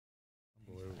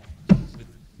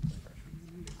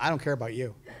I don't care about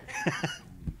you.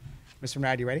 Mr.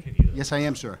 Bernard, you ready? Yes, I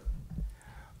am, sir.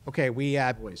 Okay,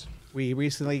 Always. we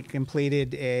recently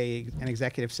completed an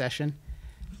executive session,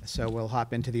 so we'll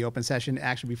hop into the open session.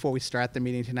 Actually, before we start the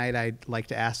meeting tonight, I'd like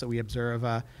to ask that we observe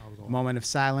a moment of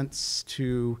silence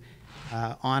to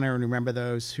honor and remember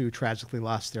those who tragically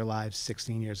lost their lives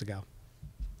 16 years ago.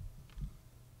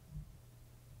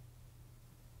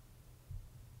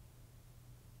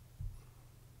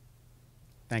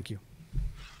 Thank you.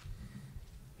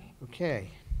 Okay.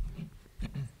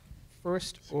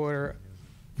 First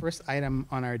item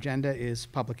on our agenda is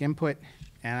public input,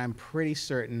 and I'm pretty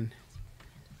certain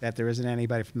that there isn't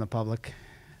anybody from the public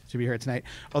to be here tonight.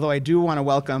 Although I do want to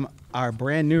welcome our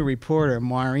brand new reporter,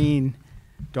 Maureen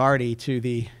Doherty, to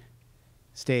the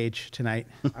stage tonight.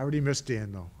 I already missed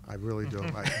Dan, though. I really do.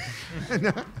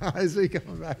 Is he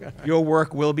coming back? Your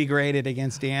work will be graded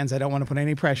against Dan's. I don't want to put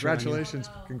any pressure on you. Congratulations.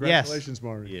 Congratulations, Yes.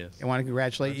 Maureen. Yes. I want to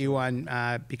congratulate you on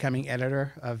becoming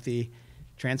editor of the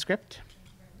transcript.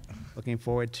 Looking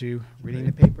forward to reading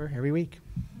the paper every week.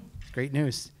 It's great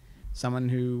news. Someone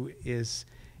who is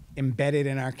embedded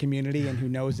in our community and who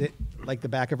knows it like the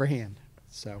back of her hand.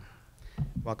 So,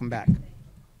 welcome back.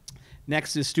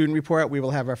 Next is student report. We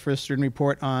will have our first student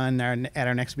report at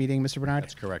our next meeting, Mr. Bernard.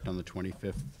 That's correct, on the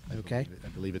 25th. Okay. I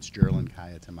believe it's Jerlin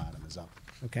Kaya Tamatam is up.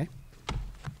 Okay.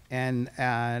 And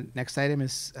next item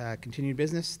is continued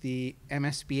business, the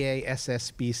MSBA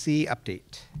SSBC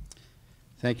update.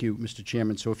 Thank you, Mr.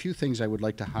 Chairman. So a few things I would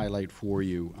like to highlight for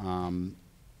you,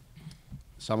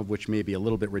 some of which may be a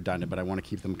little bit redundant, but I want to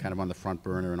keep them kind of on the front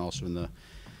burner and also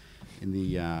in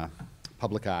the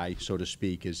public eye, so to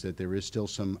speak, is that there is still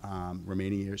some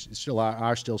remaining areas,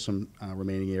 still some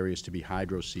remaining areas to be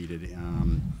hydro-seeded,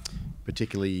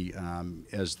 particularly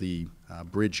as the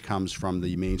bridge comes from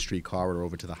the Main Street corridor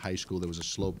over to the high school. There was a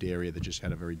sloped area that just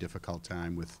had a very difficult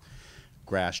time with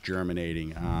grass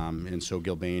germinating, and so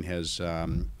Gilbane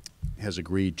has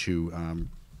agreed to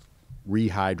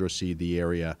re-hydroseed the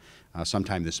area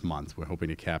sometime this month. We're hoping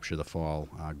to capture the fall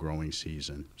growing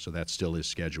season, so that still is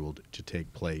scheduled to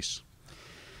take place.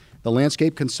 The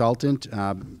landscape consultant,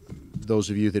 those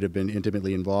of you that have been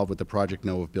intimately involved with the project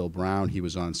know of Bill Brown. He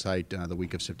was on site the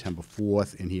week of September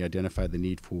 4th, and he identified the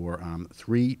need for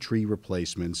 3 tree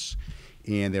replacements,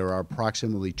 and there are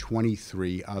approximately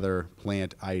 23 other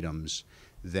plant items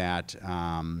that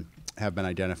have been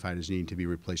identified as needing to be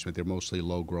replaced. They're mostly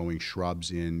low-growing shrubs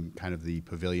in kind of the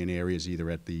pavilion areas, either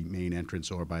at the main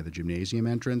entrance or by the gymnasium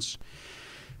entrance.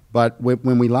 But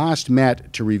when we last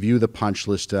met to review the punch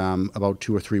list about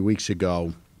 2 or 3 weeks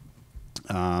ago,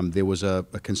 there was a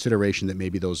consideration that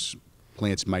maybe those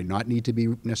plants might not need to be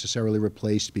necessarily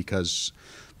replaced because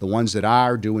the ones that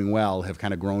are doing well have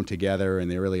kind of grown together,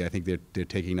 and they're really, I think they're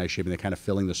taking nice shape, and they're kind of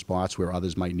filling the spots where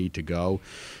others might need to go.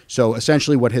 So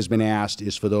essentially what has been asked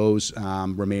is for those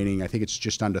remaining, I think it's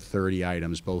just under 30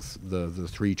 items, both the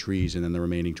 3 trees and then the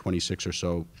remaining 26 or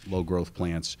so low-growth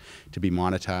plants to be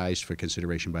monetized for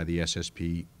consideration by the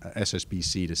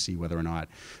SSBC to see whether or not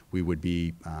we would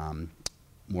be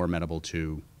more amenable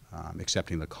to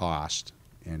accepting the cost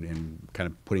and kind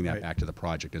of putting that back to the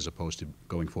project as opposed to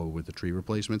going forward with the tree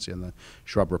replacements and the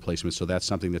shrub replacements. So that's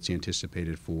something that's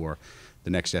anticipated for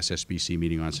the next SSBC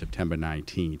meeting on September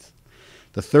 19th.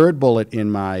 The third bullet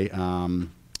in my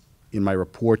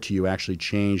report to you actually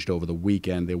changed over the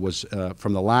weekend. There was,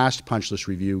 from the last punch list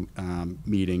review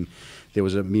meeting, there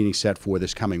was a meeting set for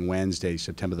this coming Wednesday,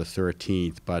 September the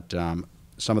 13th, but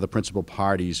some of the principal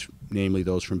parties, namely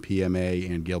those from PMA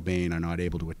and Gilbane, are not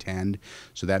able to attend.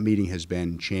 So that meeting has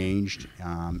been changed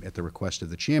at the request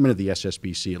of the chairman of the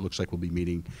SSBC. It looks like we'll be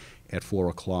meeting at 4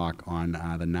 o'clock on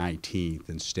the 19th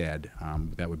instead.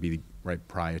 That would be right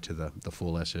prior to the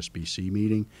full SSBC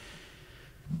meeting.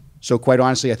 So quite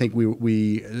honestly, I think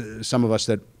we some of us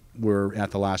that were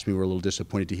at the last meeting were a little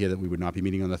disappointed to hear that we would not be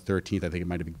meeting on the 13th. I think it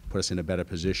might have put us in a better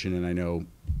position, and I know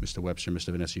Mr. Webster,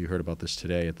 Mr. Vanessa, you heard about this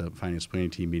today at the Finance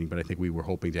Planning Team meeting, but I think we were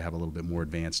hoping to have a little bit more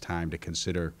advanced time to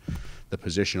consider the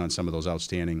position on some of those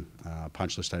outstanding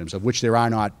punch list items, of which there are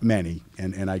not many,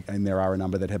 and there are a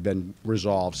number that have been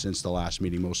resolved since the last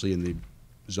meeting, mostly in the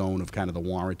zone of kind of the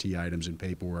warranty items and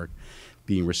paperwork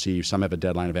being received. Some have a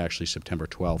deadline of actually September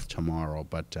 12th tomorrow,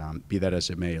 but be that as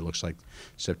it may, it looks like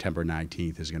September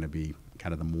 19th is going to be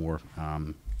kind of the more,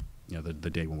 the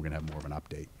date when we're going to have more of an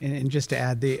update. And just to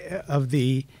add, of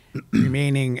the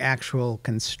remaining actual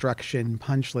construction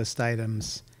punch list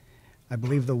items, I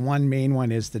believe the one main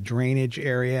one is the drainage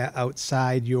area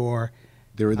outside your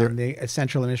the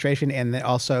central administration, and then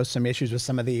also some issues with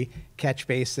some of the catch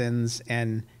basins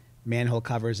and manhole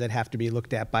covers that have to be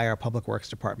looked at by our Public Works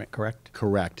Department, correct?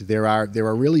 Correct. There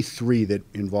are really three that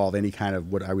involve any kind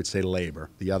of what I would say labor.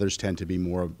 The others tend to be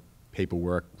more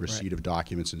paperwork, receipt of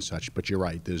documents and such. But you're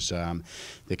right.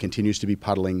 There continues to be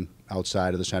puddling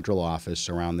outside of the central office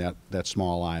around that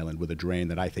small island with a drain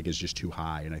that I think is just too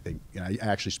high. And I think I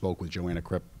actually spoke with Joanna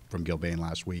Kripp from Gilbane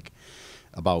last week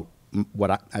about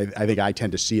what I think I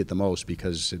tend to see it the most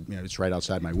because it's right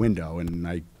outside my window and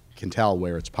I can tell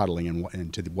where it's puddling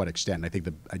and to what extent.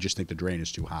 I just think the drain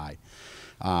is too high.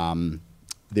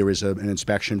 There is an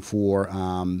inspection for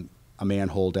a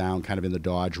manhole down kind of in the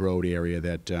Dodge Road area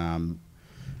that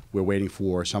we're waiting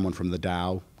for someone from the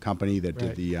Dow company that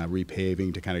did the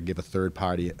repaving to kind of give a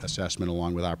third-party assessment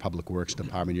along with our Public Works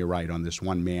Department. You're right, on this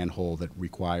one manhole that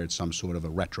required some sort of a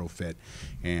retrofit,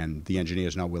 and the engineer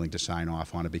is not willing to sign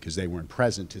off on it because they weren't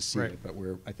present to see it. But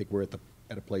I think we're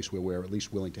at a place where we're at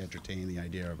least willing to entertain the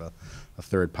idea of a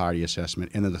third-party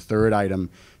assessment. And then the third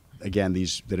item, again,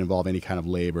 these that involve any kind of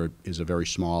labor, is a very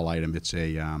small item. It's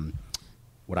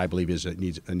what I believe is a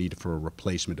need for a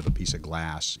replacement of a piece of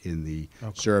glass in the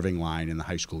serving line in the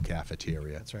high school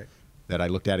cafeteria. That's right. That I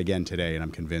looked at again today, and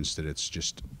I'm convinced that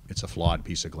it's a flawed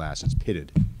piece of glass. It's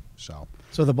pitted. So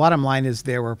the bottom line is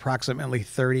there were approximately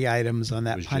 30 items on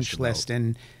that punch list,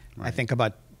 and I think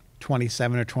about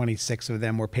 27 or 26 of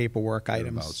them were paperwork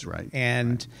items. Right.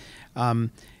 And,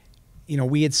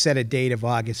 we had set a date of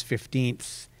August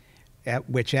 15th, at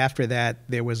which after that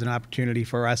there was an opportunity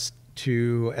for us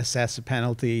to assess a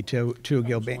penalty to Gilbane.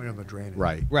 That was only on the drainage.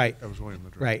 Right. Right. That was only on the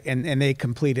drainage. Right, and they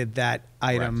completed that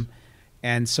item. Correct.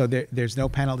 And so there's no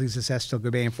penalties assessed to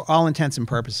Gilbane. For all intents and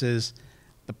purposes,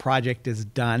 the project is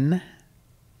done,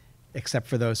 except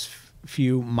for those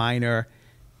few minor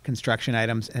construction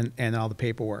items and all the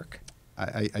paperwork.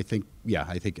 I think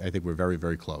we're very,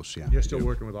 very close. Yeah. You're still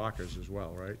working with Ockers as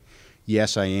well, right?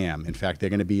 Yes, I am. In fact, they're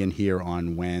going to be in here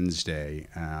on Wednesday.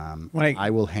 I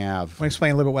will have. Want to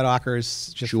explain a little bit what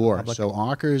Ockers? Sure. So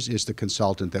Ockers is the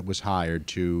consultant that was hired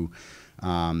to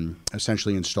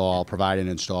essentially provide and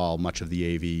install much of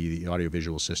the AV, the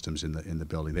audiovisual systems in the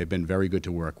building. They've been very good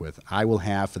to work with. I will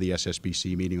have for the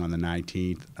SSBC meeting on the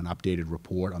 19th an updated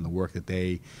report on the work that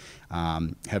they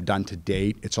have done to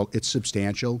date. It's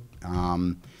substantial.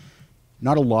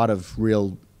 Not a lot of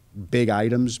real big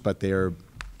items, but they're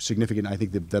significant. I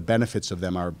think the benefits of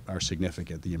them are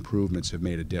significant. The improvements have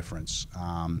made a difference.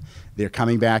 They're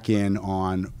coming back in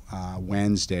on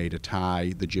Wednesday to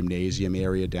tie the gymnasium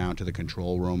area down to the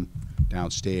control room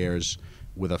downstairs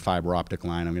with a fiber optic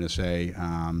line, I'm going to say.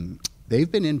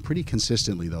 They've been in pretty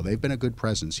consistently, though. They've been a good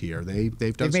presence here. They've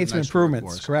made some nice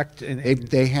improvements, correct?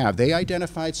 They have. They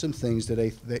identified some things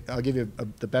that I'll give you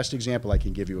the best example I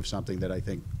can give you of something that I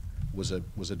think was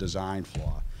a design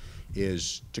flaw.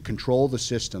 Is to control the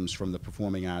systems from the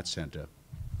Performing Arts Center.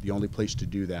 The only place to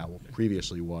do that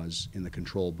previously was in the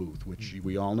control booth, which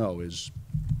we all know is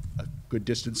a good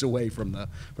distance away from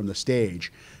the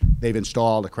stage. They've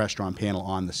installed a Crestron panel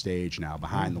on the stage now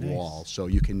behind the wall, so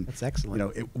you can. That's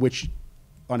excellent. Which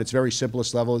on its very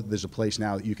simplest level, there's a place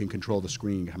now that you can control the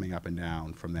screen coming up and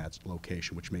down from that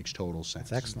location, which makes total sense.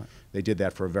 That's excellent. They did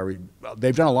that for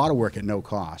they've done a lot of work at no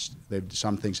cost.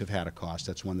 Some things have had a cost.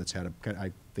 That's one that's had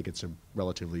I think it's a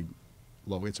relatively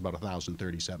low, it's about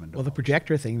 $1,037. Well, the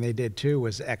projector thing they did too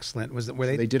was excellent.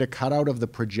 They did a cutout of the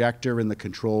projector in the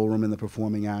control room in the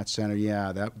Performing Arts Center.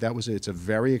 Yeah, that was it's a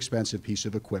very expensive piece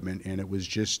of equipment, and it was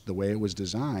just the way it was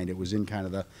designed. It was in kind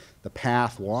of the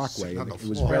path walkway. It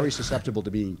was very susceptible to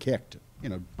being kicked.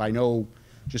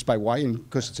 Just by why,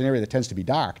 because it's an area that tends to be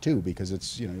dark too, because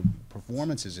it's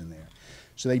performance is in there.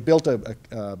 So they built a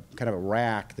kind of a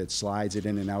rack that slides it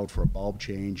in and out for a bulb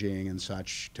changing and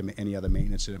such to any other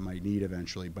maintenance that it might need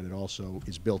eventually. But it also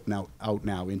is built out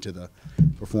now into the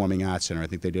Performing Arts Center. I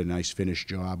think they did a nice finished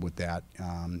job with that.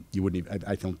 You wouldn't even,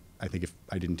 I think if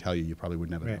I didn't tell you, you probably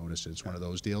would never notice it. It's one of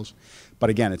those deals.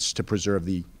 But again, it's to preserve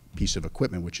the piece of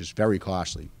equipment, which is very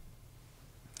costly.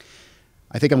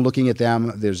 I think I'm looking at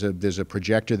them. There's a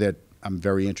projector that I'm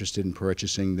very interested in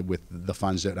purchasing with the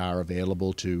funds that are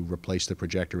available to replace the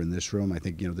projector in this room. I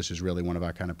think this is really one of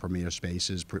our kind of premier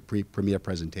spaces, premier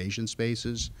presentation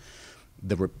spaces.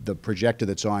 The projector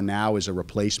that's on now is a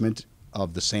replacement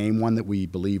of the same one that we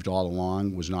believed all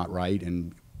along was not right,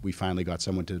 and we finally got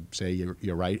someone to say,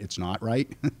 you're right, it's not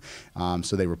right.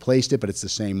 So they replaced it, but it's the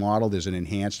same model. There's an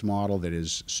enhanced model that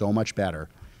is so much better.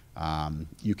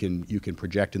 You can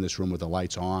project in this room with the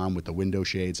lights on, with the window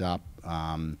shades up.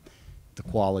 The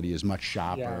quality is much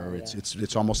sharper. Yeah.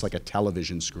 It's almost like a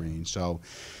television screen. So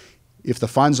if the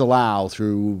funds allow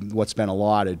through what's been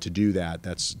allotted to do that,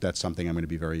 that's something I'm going to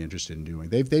be very interested in doing.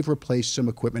 They've replaced some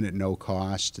equipment at no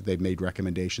cost. They've made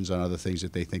recommendations on other things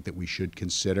that they think that we should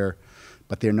consider,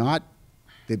 but they're not.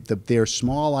 They're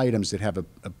small items that have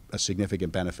a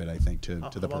significant benefit, I think, to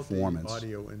the performance. How about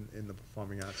the audio in the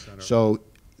Performing Arts Center? So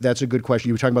that's a good question.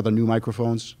 You were talking about the new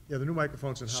microphones? Yeah, the new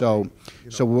microphones and how So, they,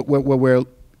 so we're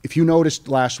if you noticed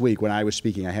last week when I was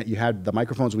speaking, you had the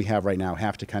microphones we have right now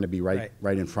have to kind of be right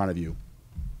in front of you.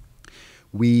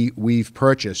 We've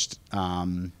purchased a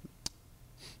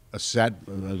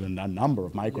number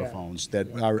of microphones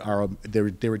that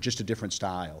they're just a different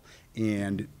style,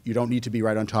 and you don't need to be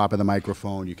right on top of the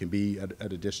microphone. You can be at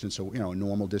a distance, a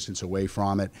normal distance away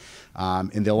from it,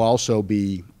 and they'll also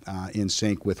be in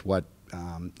sync with what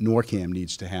NORCAM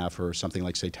needs to have for something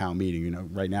like, say, town meeting.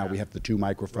 Right now we have the 2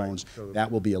 microphones. Right. So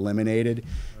that will be eliminated.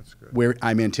 That's good.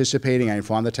 I'm anticipating, I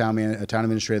informed the town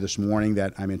administrator this morning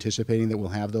that I'm anticipating that we'll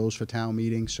have those for town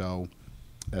meeting, so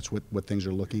that's what things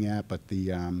are looking at. But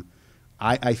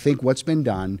I think what's been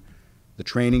done, the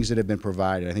trainings that have been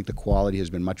provided, I think the quality has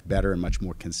been much better and much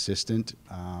more consistent.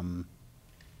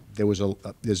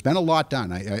 There's been a lot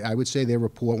done. I would say their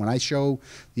report, when I show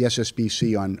the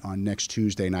SSBC on next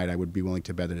Tuesday night, I would be willing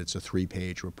to bet that it's a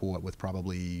 3-page report with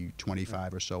probably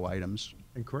 25 or so items.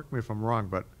 And correct me if I'm wrong,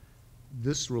 but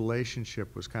this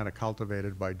relationship was kind of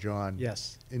cultivated by John.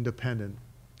 Yes. Independent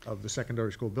of the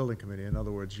Secondary School Building Committee. In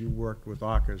other words, you worked with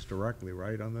ARCAS directly,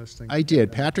 right, on this thing? I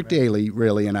did. Patrick Daly,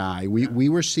 really, and we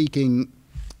were seeking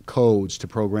codes to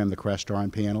program the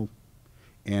Crestron panel,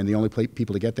 and the only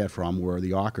people to get that from were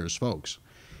the ARCAS folks.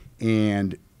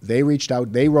 And they reached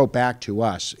out, they wrote back to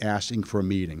us asking for a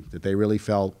meeting, that they really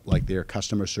felt like their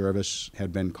customer service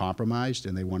had been compromised,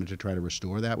 and they wanted to try to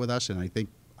restore that with us. And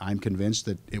I'm convinced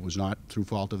that it was not through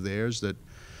fault of theirs, that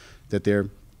their,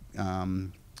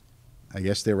 I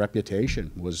guess their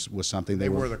reputation was something They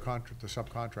were the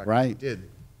subcontractor. Right. Did.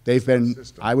 They've been,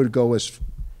 System. I would go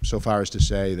so far as to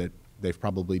say that they've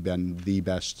probably been the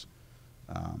best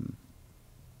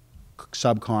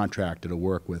subcontractor to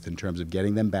work with in terms of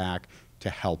getting them back to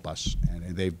help us.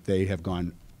 And they have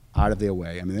gone out of their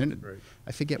way. I mean, Right.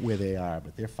 I forget where they are,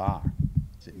 but they're far.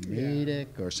 Is it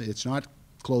Natick or it's not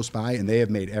close by, and they have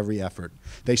made every effort.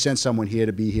 They sent someone here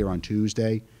to be here on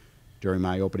Tuesday during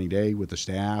my opening day with the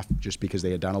staff, just because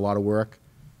they had done a lot of work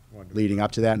Wonderful. leading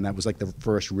up to that, and that was like the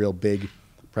first real big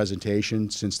presentation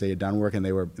since they had done work, and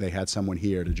they had someone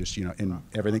here to just, and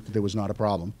everything, there was not a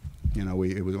problem.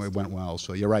 It went well.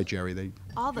 So you're right, Jerry.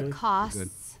 All the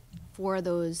costs for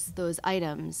those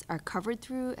items are covered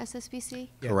through SSBC?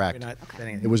 Yeah, Correct. we're not spending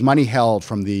It anything. was money held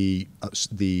from the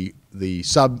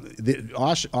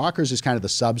ARCAS is kind of the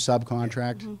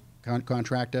subcontract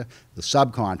contractor. The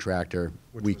subcontractor,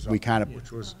 we kind of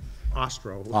Which was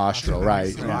Ostro.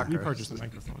 right. Yeah. You purchased the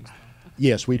microphones.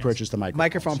 Yes, we purchased the microphone.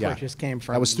 Microphone purchase came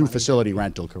from That was through money. facility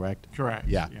rental, correct? Correct.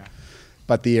 Yeah.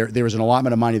 But there was an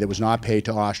allotment of money that was not paid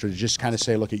to Austria to just kind of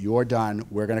say, look, you're done.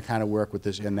 We're going to kind of work with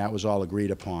this, and that was all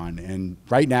agreed upon. And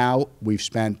right now, we've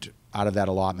spent out of that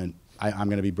allotment, I'm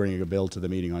going to be bringing a bill to the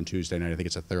meeting on Tuesday night. I think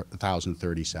it's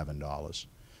 $1,037.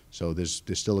 So there's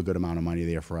still a good amount of money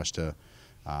there for us to,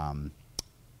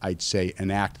 I'd say,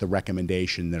 enact the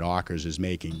recommendation that ARCAS is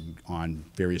making on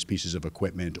various pieces of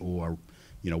equipment or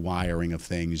wiring of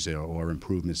things or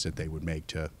improvements that they would make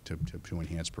to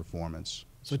enhance performance.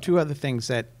 So 2 other things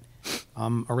that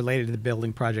are related to the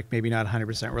building project, maybe not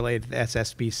 100% related to the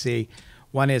SSBC.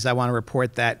 One is I want to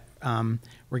report that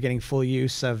we're getting full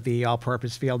use of the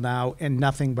all-purpose field now, and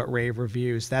nothing but rave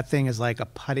reviews. That thing is like a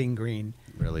putting green.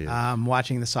 Really is.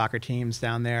 Watching the soccer teams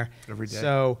down there. Every day.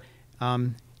 So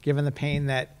given the pain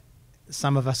that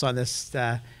some of us on this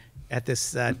at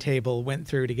this table went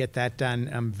through to get that done,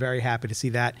 I'm very happy to see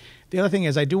that. The other thing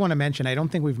is I do want to mention, I don't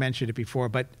think we've mentioned it before,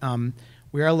 but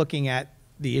we are looking at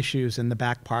the issues in the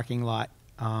back parking lot.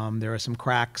 There are some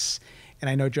cracks, and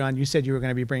I know, John, you said you were going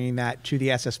to be bringing that to the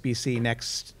SSBC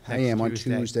next I am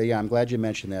Tuesday. on Tuesday. Yeah, I'm glad you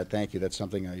mentioned that. Thank you. That's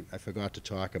something I forgot to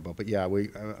talk about. But yeah,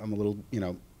 I'm a little,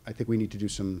 I think we need to do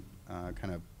some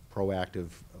kind of proactive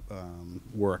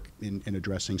work in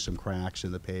addressing some cracks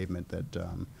in the pavement that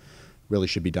really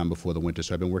should be done before the winter.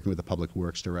 So I've been working with the Public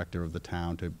Works Director of the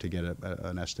town to get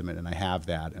an estimate, and I have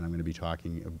that, and I'm going to be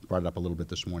talking, brought it up a little bit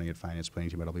this morning at Finance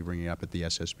Planning Team, but I'll be bringing it up at the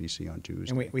SSBC on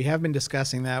Tuesday. And we have been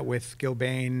discussing that with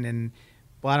Gilbane, and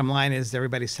bottom line is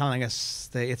everybody's telling us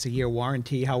that it's a year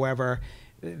warranty. However,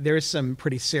 there's some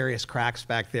pretty serious cracks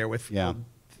back there with Yeah.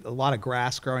 a lot of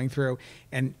grass growing through.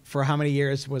 And for how many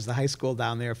years was the high school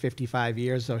down there? 55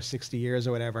 years or 60 years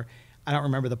or whatever. I don't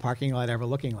remember the parking lot ever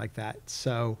looking like that.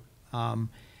 So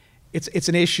it's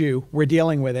an issue. We're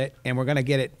dealing with it, and we're going to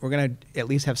get it. We're going to at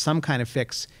least have some kind of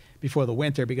fix before the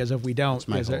winter, because if we don't,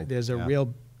 That's my hope, there's a yeah.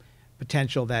 real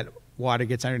potential that water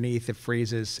gets underneath, it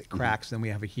freezes, it cracks, then we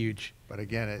have a huge But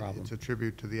again, problem. it's a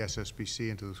tribute to the SSBC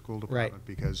and to the school Right. department,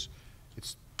 because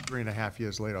it's 3.5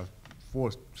 years later,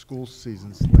 4 school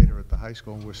seasons later at the high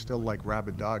school, and we're still like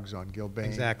rabid dogs on Gilbane.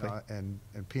 Exactly. And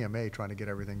PMA trying to get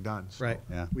everything done. So Right.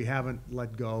 Yeah. We haven't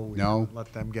let go. We No. haven't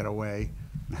let them get away.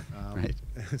 Right.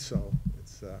 So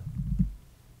it's,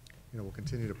 we'll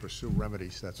continue to pursue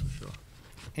remedies, that's for sure.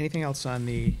 Anything else on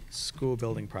the school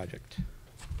building project?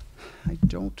 I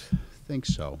don't think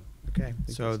so. Okay,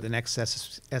 so the next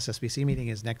SSBC meeting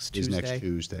is next Is Tuesday? next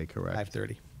Tuesday, correct?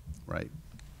 5:30. Right.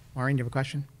 Maureen, do you have a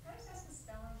question? Can I just ask the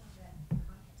spelling of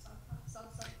that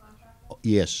subcontractor?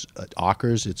 Yes,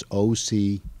 Ockers, it's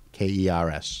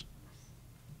Ockers.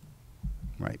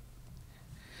 Right.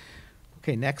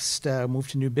 Okay, next, move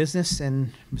to new business,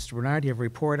 and Mr. Bernard, you have a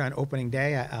report on opening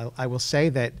day. I will say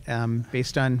that,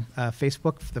 based on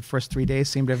Facebook, the first 3 days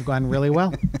seem to have gone really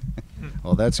well.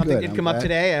 Well, that's good. Something did I'm come up glad-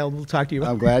 today, I'll talk to you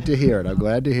I'm about. glad to hear it. I'm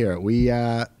glad to hear it. We,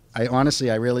 I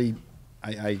honestly, I really,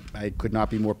 I could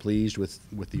not be more pleased with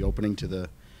the opening to the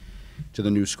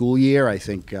new school year. I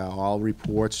think all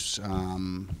reports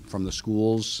from the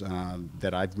schools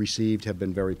that I've received have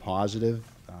been very positive.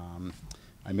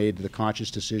 I made the conscious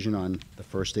decision on the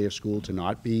first day of school to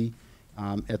not be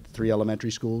at the 3 elementary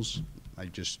schools. I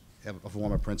just have a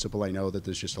former principal. I know that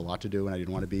there's just a lot to do, and I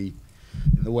didn't want to be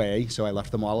in the way, so I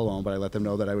left them all alone, but I let them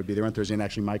know that I would be there on Thursday. And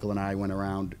actually, Michael and I went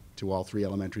around to all 3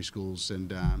 elementary schools,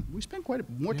 and we spent quite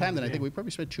more time than I think. We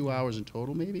probably spent 2 hours in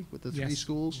total, maybe, with the 3 Yes.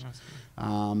 schools.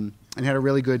 And had a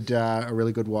really good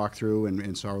walkthrough,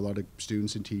 and saw a lot of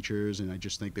students and teachers, and I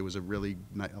just think there was a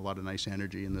lot of nice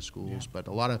energy in the schools. But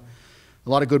a lot of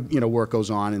good work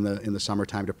goes on in the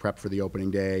summertime to prep for the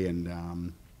opening day, and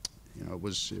it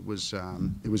was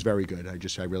very good.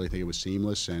 I really think it was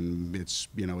seamless, and it's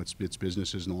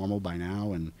business as normal by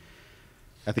now. And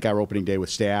I think our opening day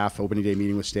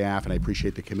meeting with staff, and I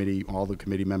appreciate all the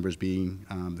committee members being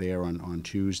there on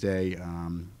Tuesday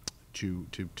to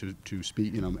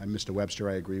speak. And Mr. Webster,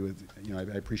 I agree with. I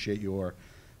appreciate your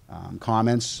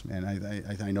comments, and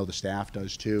I know the staff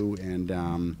does too. And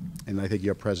I think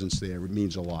your presence there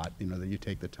means a lot. That you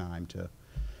take the time to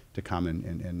come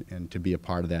and to be a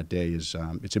part of that day is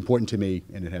it's important to me,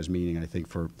 and it has meaning, I think,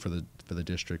 for the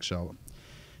district. So,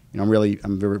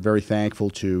 I'm very, very thankful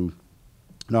to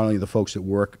not only the folks that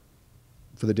work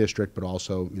for the district, but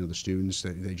also the students.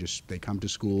 They come to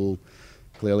school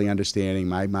clearly understanding.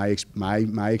 My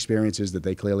experience is that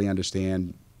they clearly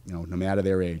understand, no matter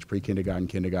their age, pre-kindergarten,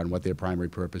 kindergarten, what their primary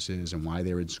purpose is and why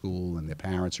they're in school, and their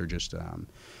parents are just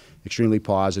extremely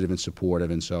positive and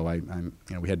supportive. And so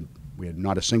we had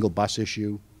not a single bus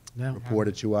issue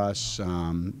reported to us.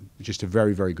 Just a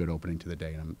very, very good opening to the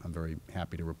day, and I'm very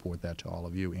happy to report that to all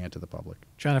of you and to the public.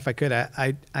 John, if I could,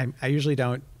 I usually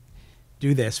don't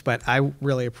do this, but I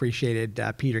really appreciated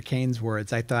Peter Kane's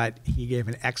words. I thought he gave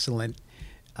an excellent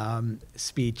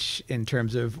speech in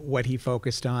terms of what he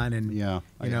focused on, and I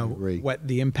agree. what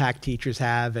the impact teachers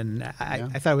have. And I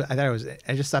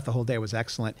just thought the whole day was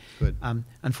excellent. Good.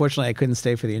 Unfortunately, I couldn't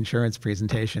stay for the insurance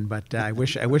presentation, but I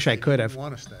wish I could have. You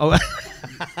want to stay. Oh,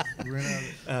 You ran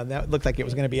out of- that looked like it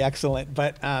was going to be excellent.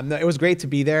 But no, it was great to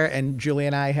be there, and Julie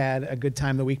and I had a good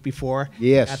time the week before.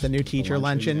 Yes. At the new teacher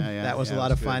luncheon. Yeah, That was a yeah,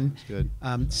 lot it of was fun. good. It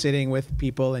was good. Sitting with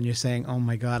people, and you're saying, "Oh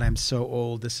my God, I'm so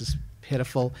old. This is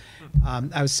pitiful."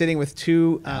 I was sitting with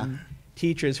 2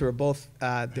 teachers who are both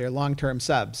they're long-term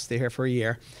subs. They're here for a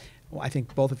year. Well, I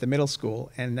think both at the middle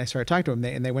school, and I started talking to them,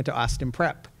 and they went to Austin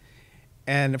Prep.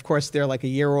 And of course, they're like a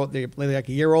year old. They're like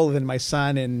a year older than my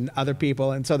son and other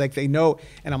people, and so they know.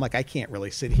 And I'm like, I can't really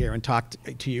sit here and talk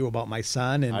to you about my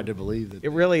son. And Hard to believe that. it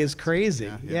really is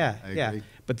crazy. Yeah, I agree.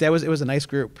 But it was a nice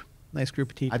group of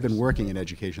teachers. I've been working in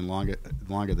education longer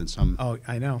than some Oh,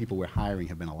 I know. people we're hiring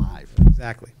have been alive.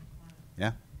 Exactly.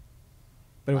 Yeah.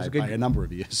 But it was a By a good number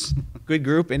of years. good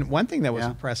group. And one thing that was Yeah.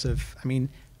 impressive, I mean,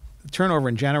 turnover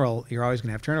in general, you're always going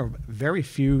to have turnover. But very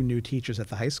few new teachers at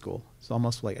the high school. It's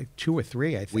almost like 2 or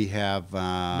 3, I think. We have New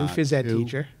phys ed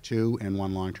teacher. 2 and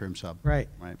 1 long-term sub. Right.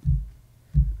 Right.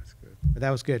 That's good. But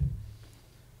that was good.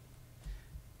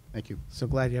 Thank you. So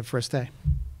glad you have first day.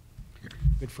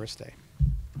 Good first day.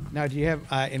 Now, do you have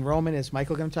enrollment? Is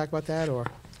Michael going to talk about that, or?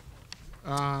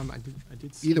 I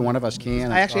did see Either one of us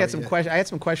can. I actually had Sorry. some questions. I had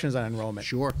some questions on enrollment.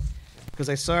 Sure. Because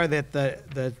I saw that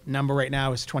the number right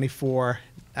now is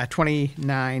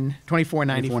 2494.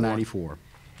 94.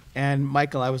 And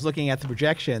Michael, I was looking at the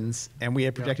projections, and we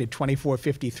had projected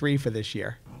 2453 for this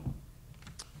year.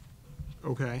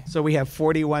 Okay. So we have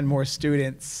 41 more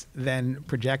students than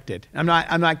projected. I'm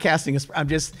not casting, I'm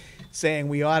just saying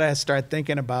we ought to start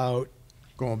thinking about,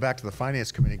 Going back to the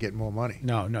finance committee, getting more money.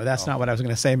 no, that's not what I was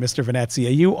going to say, Mr.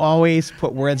 Venezia. You always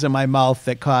put words in my mouth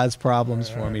that cause problems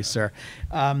for me, sir.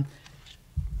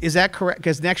 Is that correct?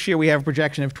 Because next year we have a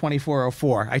projection of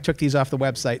 2404. I took these off the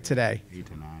website today. 8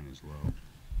 to 9 is low.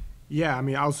 Yeah, I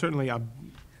mean, I'll certainly,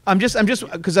 I'm just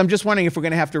wondering if we're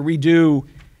going to have to redo,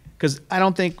 because I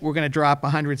don't think we're going to drop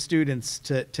 100 students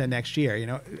to next year, you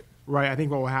know? right, I think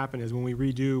what will happen is when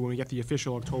we get the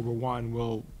official October 1,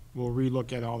 we'll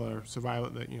relook at all the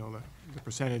survival, the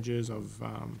percentages of,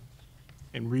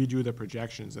 and redo the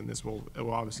projections, and it will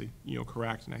obviously,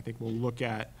 correct, and I think we'll look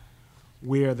at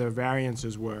where the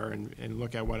variances were and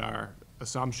look at what our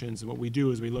assumptions, and what we do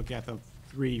is we look at the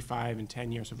 3, 5, and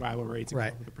 10-year survival rates and come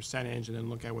Right. up with the percentage, and then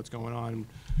look at what's going on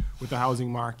with the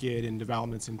housing market and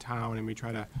developments in town, and we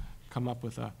try to come up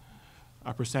with a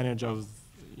percentage of,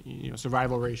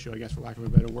 survival ratio, I guess, for lack of a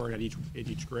better word, at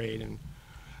each grade. And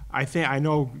I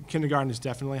know kindergarten is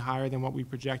definitely higher than what we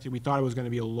projected. We thought it was going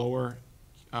to be a lower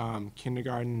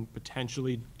kindergarten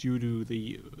potentially due to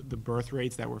the birth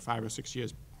rates that were 5 or 6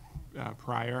 years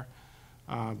prior.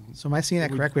 So am I seeing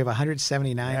that correct? We have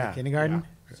 179 in kindergarten?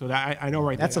 Yeah. So that, I know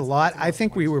right there. That's a lot. I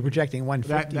think we were projecting That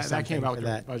 150 came something out for during the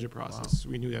that. budget process.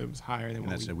 We knew that it was higher than And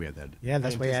what that's, we had that. Yeah,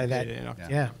 that's why I added that. anticipated in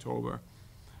Yeah. October.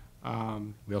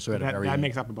 We also had a That very,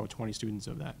 makes up about 20 students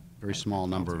of that. very small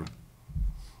number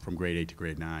from grade 8 to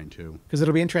grade 9, too. Because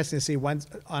it'll be interesting to see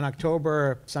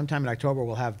sometime in October,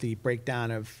 we'll have the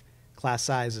breakdown of class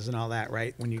sizes and all that,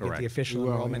 right? When you get the Correct. official We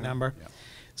will, enrollment yeah. number. Yeah.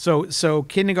 So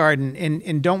kindergarten,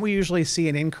 and don't we usually see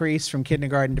an increase from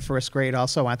kindergarten to first grade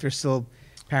also? Aren't there still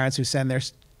parents who send their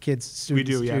kids, We students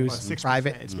do, yeah, about to 6%.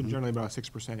 private? It's been generally about a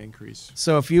 6% increase.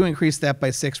 So if you increase that by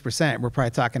 6%, we're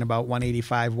probably talking about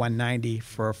 185, 190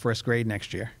 for first grade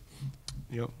next year.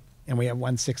 Yep. And we have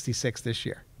 166 this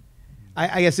year.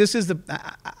 I guess this is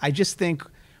I just think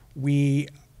we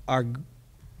are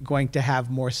going to have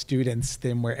more students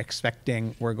than we're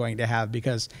expecting we're going to have,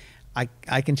 because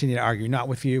I continue to argue, not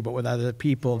with you, but with other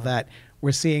people, that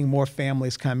we're seeing more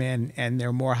families come in and there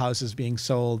are more houses being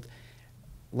sold,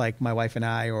 like my wife and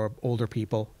I, or older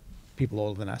people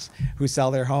older than us, who sell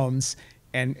their homes,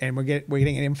 and we're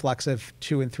getting an influx of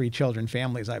 2 and 3 children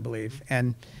families, I believe.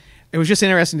 And it was just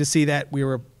interesting to see that we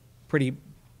were pretty,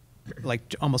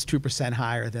 like almost 2%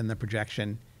 higher than the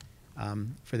projection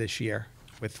for this year,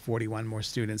 with 41 more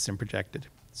students than projected.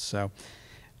 So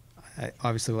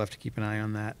obviously we'll have to keep an eye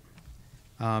on that.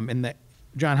 And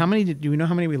John, do we know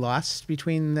how many we lost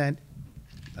between that?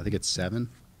 I think it's 7.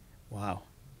 Wow.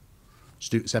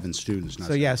 7 students, not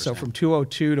So yeah, 7%. so from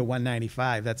 202 to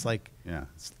 195, that's like Yeah,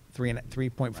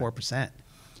 3.4%.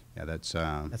 yeah, that's,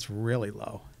 That's really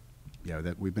low. yeah,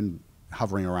 that, we've been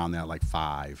hovering around that like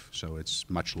 5, so it's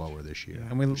much lower this year,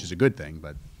 And we- which is a good thing,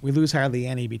 but We lose hardly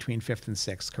any between 5th and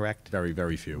 6th, correct? very,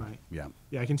 very few, Right. yeah.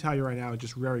 Yeah, I can tell you right now,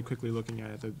 just very quickly looking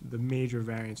at it, the major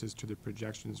variances to the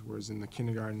projections was in the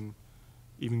kindergarten,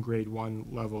 even grade 1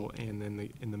 level, and then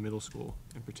in the middle school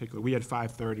in particular. We had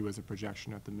 530 was a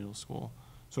projection at the middle school.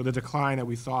 So the decline that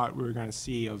we thought we were going to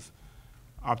see of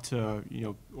up to,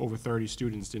 over 30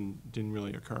 students didn't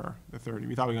really occur. We thought we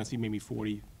were going to see maybe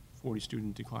 40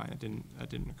 student decline. That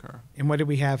didn't occur. And what did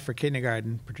we have for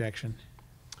kindergarten projection?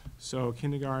 So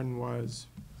kindergarten was,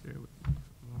 bear with me for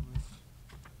a moment.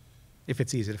 If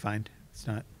it's easy to find. It's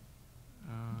not.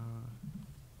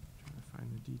 Trying to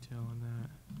find the detail on that.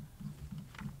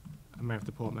 I might have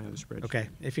to pull up my other spreadsheet. Okay,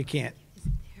 if you can't. Is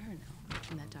it there or no?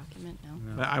 In that document,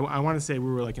 no? But I want to say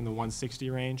we were like in the 160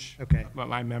 range. Okay. By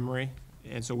my memory.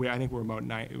 And so I think we're about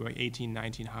 18,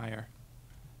 19 higher.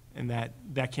 And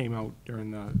that came out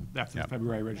after the Yep.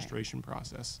 February registration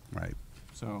process. Right.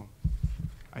 So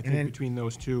I And think then- between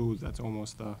those two, that's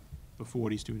almost the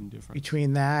 40 student difference.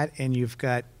 Between that and you've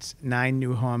got 9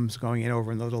 new homes going in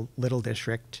over in the little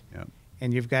district. Yep.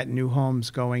 And you've got new homes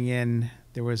going in.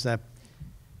 There was a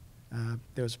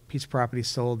piece of property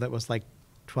sold that was like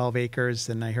 12 acres,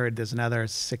 and I heard there's another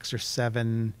 6 or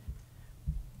 7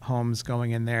 homes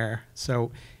going in there.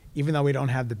 So even though we don't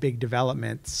have the big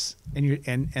developments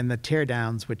and the tear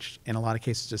downs, which in a lot of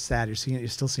cases are sad, you're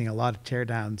still seeing a lot of tear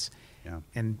downs Yeah.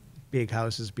 and big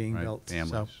houses being Right, built.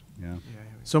 families, yeah.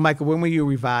 So Michael, when will you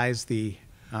revise the?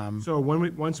 So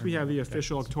once we have the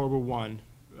official October 1,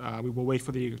 we will wait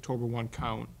for the October 1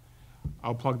 count.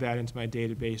 I'll plug that into my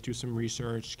database, do some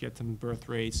research, get some birth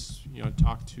rates,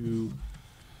 talk to,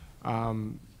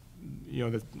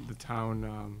 the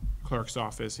town clerk's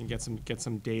office and get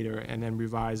some data, and then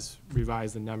revise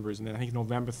the numbers. And then I think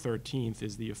November 13th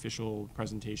is the official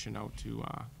presentation out to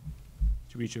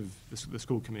to each of the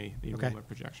school committee, the Okay. enrollment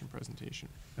projection presentation.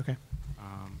 Okay.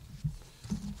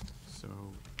 So,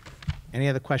 Any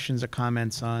other questions or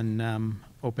comments on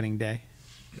opening day?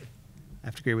 I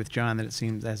have to agree with John that it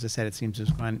seems, as I said, it seems to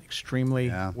have gone extremely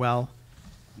Yeah. well.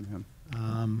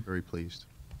 Yeah. Very pleased.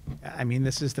 I mean,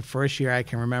 this is the first year I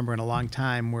can remember in a long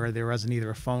time where there wasn't either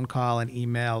a phone call, an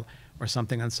email, or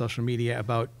something on social media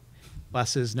about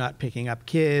buses not picking up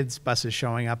kids, buses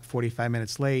showing up 45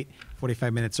 minutes late,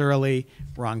 45 minutes early,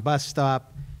 wrong bus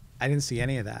stop. I didn't see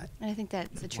any of that. And I think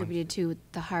that's attributed to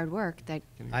the hard work that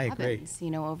I agree. happens,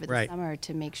 over the Right. summer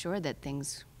to make sure that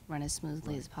things run as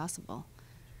smoothly as possible.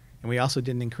 And we also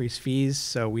didn't increase fees,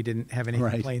 so we didn't have any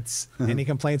Right. complaints, any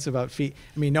complaints about fee.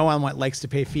 I mean, no one likes to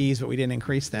pay fees, but we didn't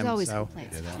increase them, There's always so.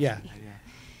 complaints. Yeah, yeah.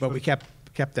 but we kept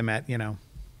them at,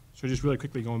 So just really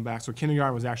quickly going back, so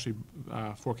kindergarten was actually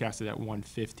forecasted at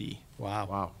 150. wow.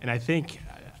 Wow. And I think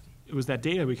it was that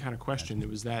data we kind of questioned. It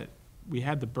was that we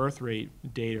had the birth rate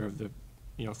data of the,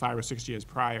 5 or 6 years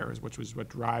prior, which was what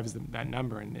drives that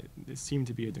number, and it seemed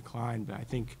to be a decline. But I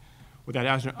think what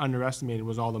that underestimated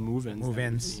was all the move-ins. that we've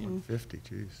Move-ins. seen. 50,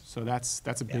 geez. So that's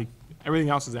a big, everything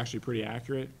else is actually pretty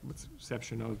accurate, with the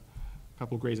exception of a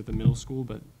couple grades at the middle school,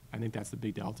 but I think that's the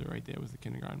big delta right there, was the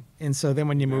kindergarten. And so then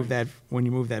when you move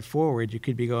that forward, you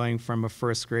could be going from a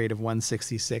first grade of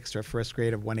 166 to a first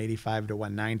grade of 185 to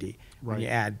 190 when you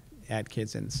Right. add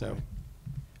kids in. So,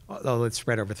 although it's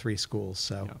spread over 3 schools,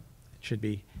 so Yeah. it should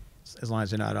be, as long as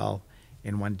they're not all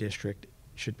in one district, it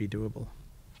should be doable.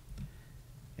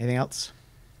 Anything else?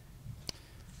 I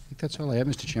think that's all I have,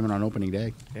 Mr. Chairman, on opening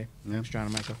day. Okay, Yeah. thanks, John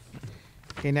and Michael.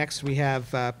 Okay, next we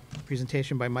have a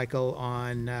presentation by Michael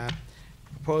on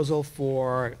proposal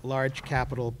for large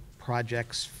capital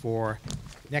projects for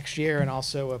next year, and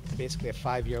also basically a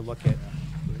 5-year look at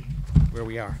where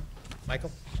we are.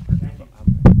 Michael?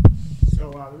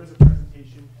 So there is a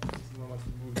presentation, if someone wants to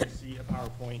move to see a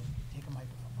PowerPoint. Take a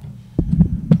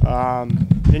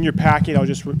microphone. In your packet, I'll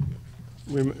just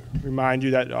remind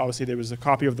you that obviously there was a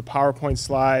copy of the PowerPoint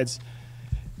slides,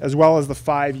 as well as the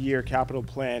 5-year capital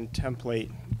plan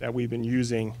template that we've been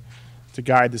using to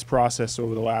guide this process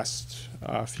over the last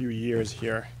few years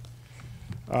here.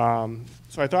 So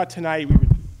I thought tonight we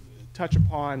would touch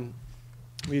upon,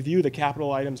 review the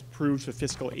capital items approved for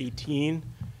fiscal 18.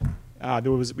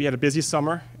 We had a busy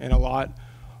summer, and a lot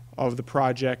of the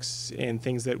projects and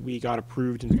things that we got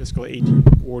approved in fiscal 18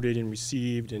 ordered and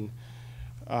received and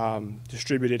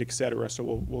distributed, et cetera.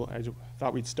 So I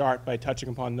thought we'd start by touching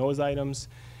upon those items,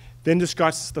 then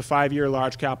discuss the 5-year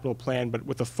large capital plan, but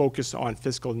with a focus on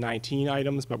fiscal 19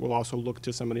 items, but we'll also look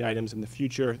to some of the items in the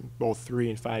future, both 3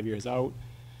 and 5 years out.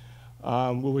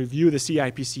 We'll review the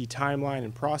CIPC timeline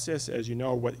and process. As you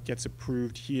know, what gets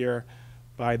approved here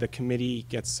by the committee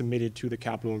gets submitted to the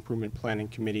Capital Improvement Planning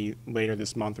Committee later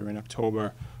this month or in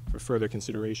October for further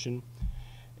consideration.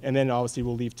 And then obviously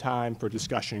we'll leave time for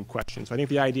discussion and questions. So I think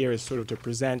the idea is sort of to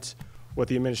present what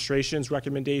the administration's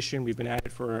recommendation. We've been at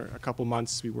it for a couple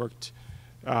months. We worked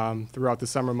throughout the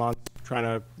summer months trying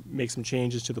to make some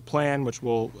changes to the plan, which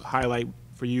we'll highlight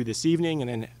for you this evening, and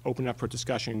then open up for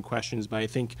discussion and questions. But I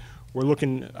think we're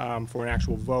looking for an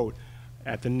actual vote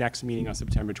at the next meeting on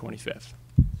September 25th.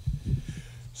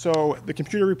 So the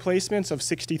computer replacements of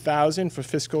 $60,000 for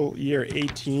fiscal year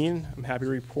 18, I'm happy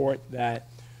to report that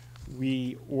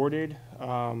we ordered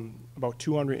about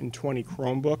 220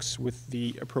 Chromebooks with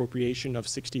the appropriation of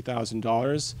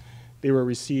 $60,000. They were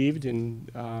received in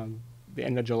the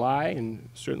end of July and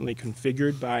certainly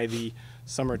configured by the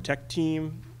summer tech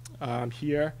team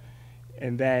here.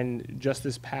 And then just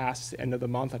this past end of the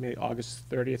month, I mean August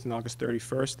 30th and August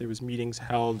 31st, there was meetings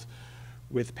held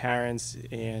with parents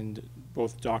and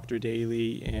both Dr.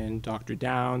 Daly and Dr.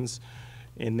 Downs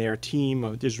and their team,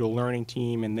 a digital learning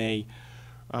team, and they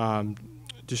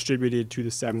distributed to the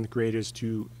 7th graders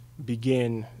to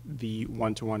begin the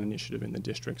one-to-one initiative in the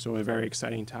district. So a very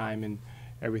exciting time, and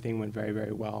everything went very,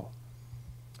 very well.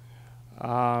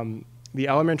 The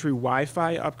elementary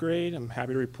Wi-Fi upgrade, I'm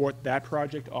happy to report that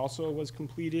project also was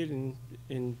completed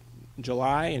in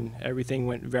July, and everything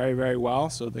went very, very well.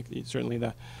 So certainly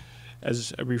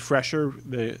as a refresher,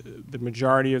 the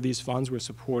majority of these funds were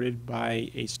supported by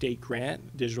a state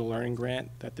grant, digital learning grant,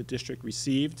 that the district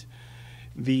received.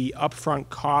 The upfront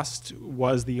cost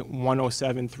was the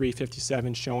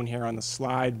 $107,357 shown here on the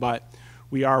slide, but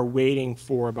we are waiting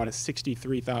for about a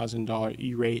 $63,000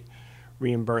 E-rate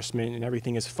reimbursement, and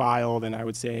everything is filed, and I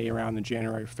would say around the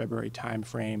January or February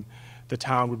timeframe, the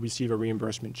town would receive a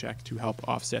reimbursement check to help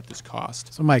offset this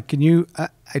cost. So Mike, can you,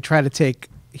 I try to take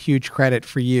huge credit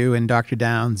for you and Dr.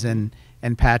 Downs and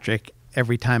Patrick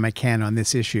every time I can on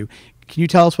this issue. Can you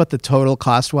tell us what the total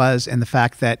cost was and the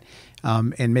fact that,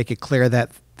 and make it clear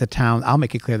that the town, I'll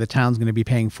make it clear, the town's going to be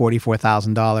paying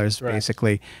 $44,000 Correct.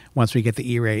 basically once we get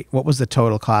the E-rate. What was the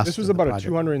total cost? This was of the about a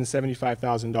project?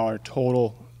 $275,000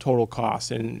 total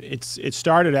cost, and it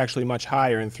started actually much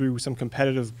higher, and through some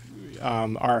competitive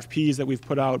RFPs that we've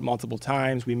put out multiple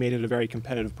times, we made it a very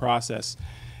competitive process,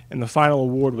 and the final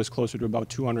award was closer to about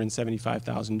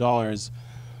 $275,000.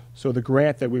 So the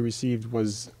grant that we received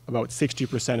was about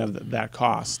 60% of that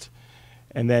cost.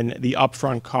 And then the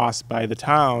upfront cost by the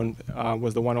town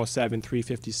was the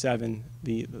 $107,357,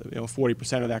 the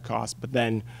 40% of that cost. But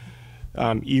then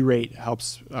E-rate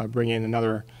helps bring in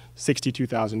another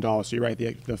 $62,000. So you're right,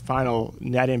 the final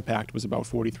net impact was about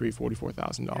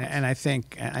 $44,000. And I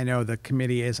think, I know the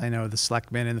committee is, I know the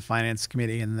selectmen and the finance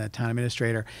committee and the town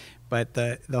administrator, but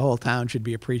the whole town should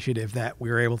be appreciative that we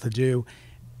were able to do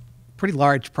a pretty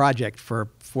large project for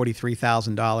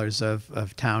 $43,000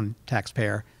 of town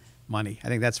taxpayer money. I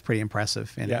think that's pretty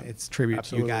impressive, and Yeah, it's a tribute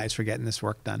absolutely. to you guys for getting this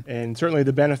work done. And certainly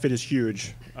the benefit is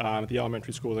huge. The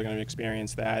elementary schools are going to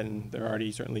experience that, and they're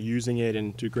already certainly using it,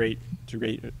 and to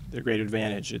their great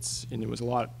advantage. And it was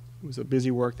a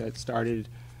busy work that started,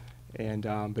 and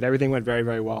but everything went very,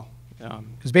 very well.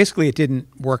 Because basically it didn't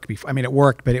work before. I mean, it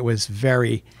worked, but it was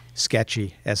very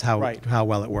sketchy as how Right.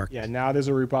 well it worked. Yeah, now there's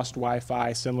a robust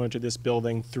Wi-Fi similar to this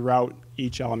building throughout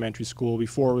each elementary school.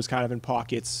 Before it was kind of in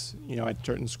pockets, at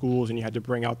certain schools, and you had to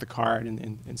bring out the card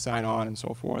and sign on and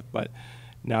so forth. But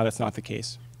now that's not the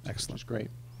case. Excellent, great.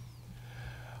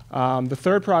 The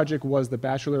third project was the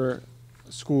Bachelor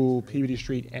School Peabody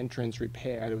Street entrance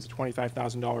repair. There was a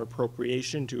 $25,000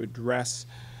 appropriation to address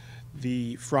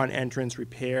the front entrance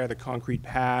repair, the concrete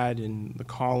pad and the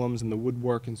columns and the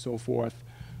woodwork and so forth.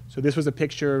 So this was a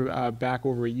picture back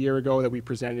over a year ago that we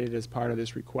presented as part of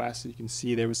this request. You can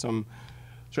see there was some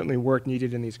certainly work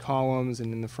needed in these columns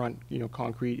and in the front,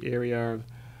 concrete area.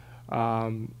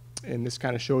 And this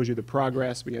kind of shows you the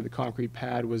progress. We had the concrete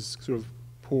pad was sort of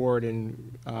poured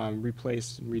and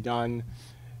replaced and redone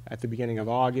at the beginning of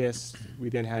August. We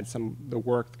then had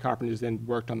the carpenters then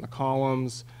worked on the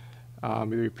columns.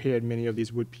 We repaired many of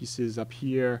these wood pieces up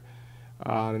here.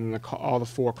 And all the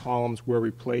 4 columns were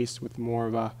replaced with more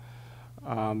of a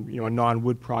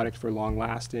non-wood product for long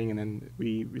lasting. And then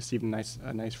we received a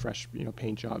nice fresh,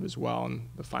 paint job as well. And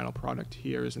the final product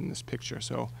here is in this picture.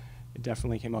 So it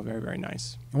definitely came out very, very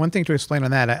nice. One thing to explain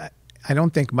on that, I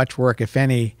don't think much work, if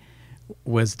any,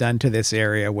 was done to this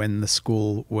area when the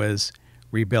school was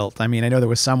rebuilt. I mean, I know there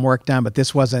was some work done, but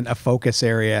this wasn't a focus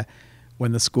area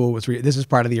when the school was this is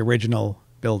part of the original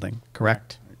building,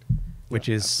 correct? Which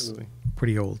is Absolutely.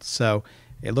 pretty old. So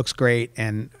it looks great.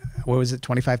 And what was it,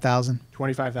 25,000?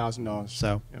 $25,000.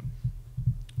 So Yep.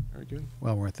 Very good.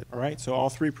 well worth it. All right, so all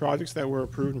 3 projects that were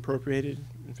approved and appropriated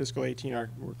in fiscal 18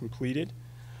 were completed.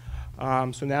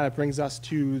 So now that brings us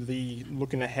to the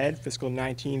looking ahead, fiscal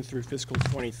 19 through fiscal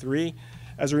 23.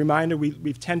 As a reminder,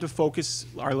 we tend to focus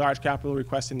our large capital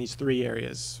requests in these 3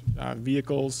 areas: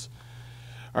 vehicles,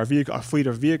 our fleet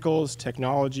of vehicles,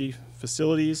 technology,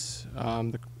 facilities.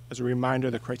 As a reminder,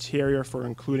 the criteria for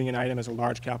including an item as a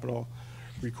large capital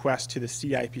request to the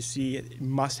CIPC, it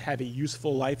must have a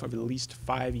useful life of at least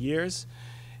 5 years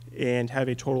and have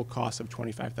a total cost of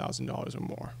 $25,000 or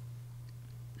more.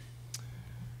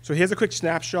 So here's a quick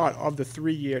snapshot of the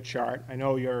 3-year chart. I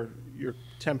know your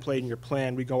template and your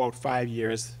plan, we go out 5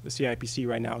 years. The CIPC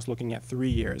right now is looking at 3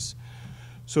 years.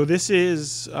 So this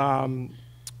is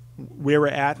where we're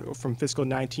at from fiscal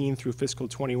 19 through fiscal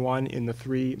 21 in the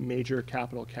 3 major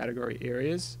capital category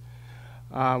areas.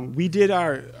 We did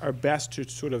our best to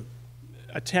sort of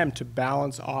attempt to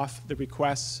balance off the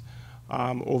requests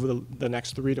over the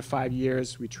next 3 to 5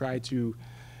 years. We tried to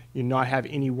not have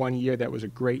any one year that was a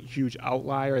great, huge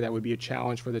outlier. That would be a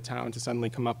challenge for the town to suddenly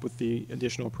come up with the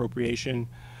additional appropriation.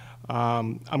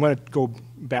 I'm going to go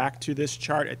back to this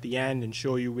chart at the end and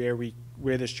show you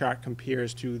where this chart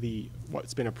compares to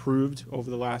what's been approved over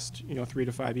the last 3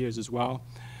 to 5 years as well.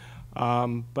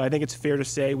 But I think it's fair to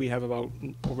say we have about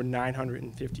over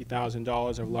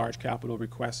 $950,000 of large capital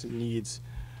requests and needs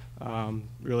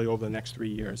really over the next 3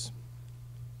 years.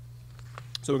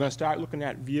 So we're going to start looking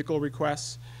at vehicle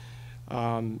requests.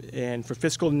 And for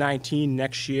fiscal 19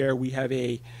 next year,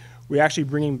 we're actually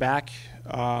bringing back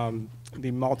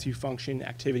the multi-function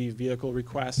activity vehicle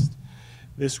request.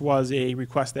 This was a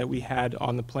request that we had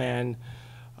on the plan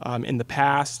in the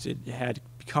past. It had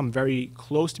become very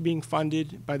close to being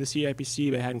funded by the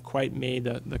CIPC, but hadn't quite made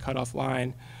the cutoff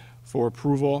line for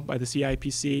approval by the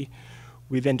CIPC.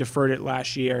 We then deferred it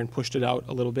last year and pushed it out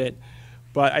a little bit.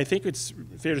 But I think it's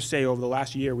fair to say over the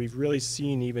last year, we've really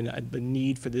seen even the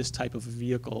need for this type of a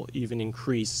vehicle even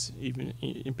increase, even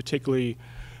in particularly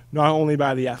not only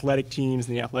by the athletic teams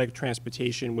and the athletic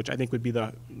transportation, which I think would be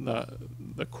the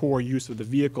core use of the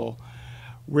vehicle.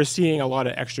 We're seeing a lot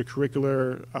of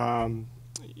extracurricular,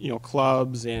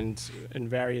 clubs and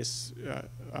various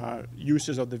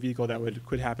uses of the vehicle that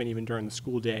could happen even during the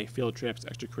school day, field trips,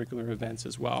 extracurricular events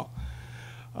as well.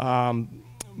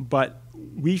 But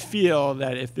we feel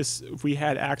that if we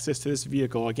had access to this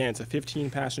vehicle, again, it's a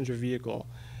 15-passenger vehicle,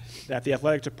 that the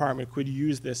athletic department could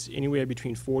use this anywhere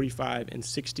between 45 and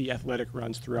 60 athletic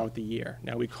runs throughout the year.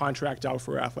 Now, we contract out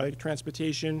for athletic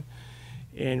transportation,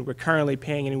 and we're currently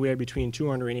paying anywhere between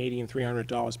 $280 and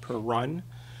 $300 per run.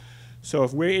 So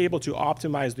if we're able to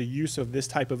optimize the use of this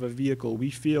type of a vehicle, we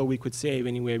feel we could save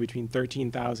anywhere between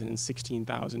 $13,000 and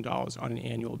 $16,000 on an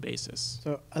annual basis.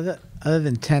 So other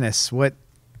than tennis, what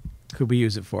could we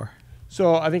use it for?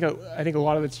 So I think a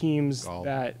lot of the teams Golf.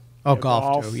 that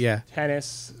Golf too, yeah.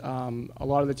 tennis, a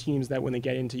lot of the teams that when they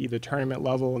get into either tournament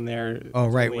level and they're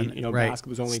Right, only, right.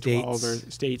 basketball's only States. 12 or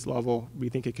states level, we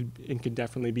think it could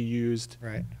definitely be used.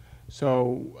 Right.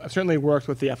 So I've certainly worked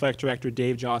with the athletic director,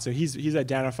 Dave Johnson. He's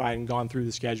identified and gone through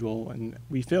the schedule, and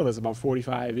we feel there's about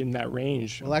 45 in that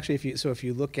range. Well, actually, if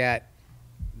you look at,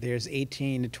 there's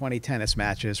 18 to 20 tennis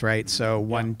matches, right? So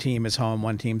one team is home,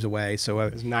 one team's away. So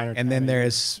There's 9 or 10 and then maybe.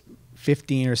 there's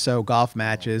 15 or so golf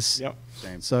matches. Yep.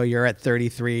 Same. So you're at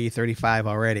 33, 35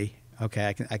 already.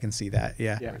 Okay, I can see that.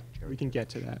 Yeah. Yeah, we can get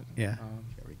to that. Yeah.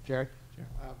 Jerry?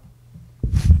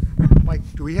 Mike,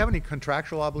 do we have any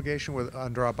contractual obligation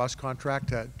under our bus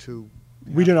contract to?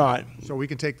 We do not. So we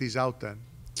can take these out then?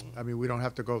 I mean, we don't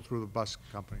have to go through the bus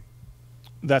company?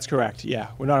 That's correct, yeah.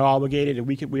 We're not obligated, and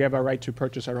we have our right to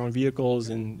purchase our own vehicles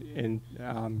and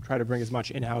try to bring as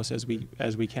much in-house as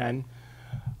we can.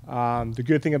 The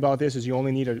good thing about this is you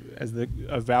only need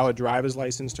a valid driver's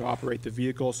license to operate the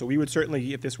vehicle. So we would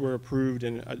certainly, if this were approved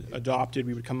and adopted,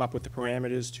 we would come up with the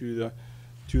parameters to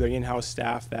the in-house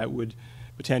staff that would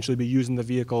potentially be using the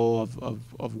vehicle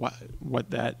of what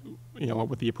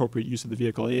the appropriate use of the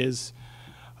vehicle is.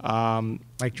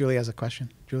 Mike, Julie has a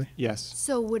question. Julie? Yes.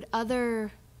 So would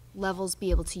other levels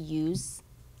be able to use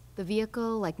the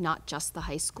vehicle, like not just the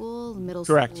high school, middle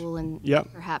Correct. school, and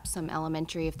Yep. perhaps some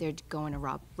elementary if they're going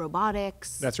to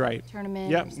robotics? That's right.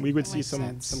 Tournament. or Yep, we would something see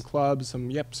like that? some clubs, some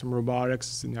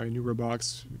robotics, and our new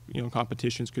robotics,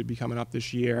 competitions could be coming up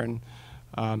this year, and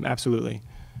absolutely.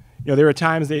 There are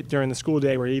times during the school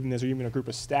day where there's even a group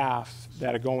of staff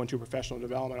that are going to a professional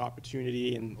development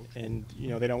opportunity, and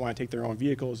they don't want to take their own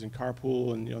vehicles and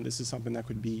carpool, and this is something that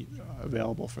could be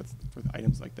available for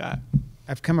items like that.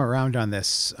 I've come around on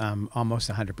this almost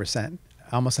 100%,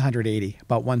 almost 180,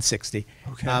 about 160.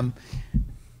 Okay.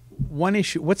 One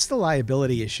issue, what's the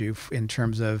liability issue in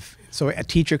terms of, so a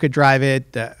teacher could drive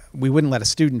it, we wouldn't let a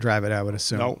student drive it, I would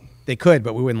assume. No. They could,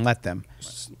 but we wouldn't let them.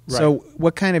 Right. So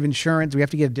what kind of insurance, do we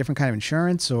have to get a different kind of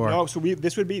insurance or? No, so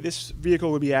this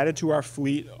vehicle would be added to our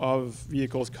fleet of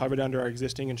vehicles covered under our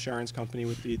existing insurance company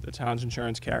with the town's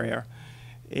insurance carrier.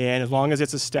 And as long as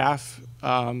it's a staff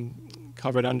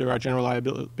covered under our general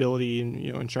liability and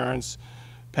insurance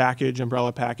package,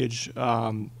 umbrella package,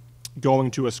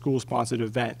 going to a school-sponsored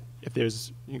event, if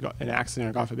there's an accident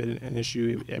or, God forbid, an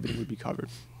issue, everything would be covered.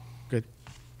 Good.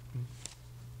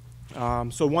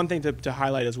 So one thing to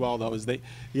highlight as well, though, is the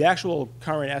actual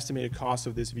current estimated cost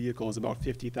of this vehicle is about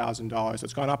 $50,000. So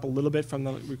it's gone up a little bit from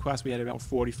the request. We had about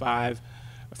 45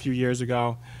 a few years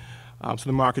ago. So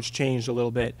the market's changed a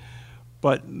little bit.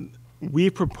 But we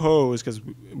propose, because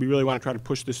we really want to try to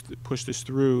push this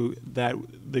through, that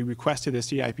the request to the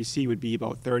CIPC would be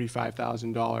about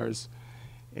 $35,000,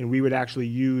 and we would actually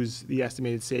use the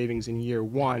estimated savings in year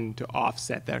one to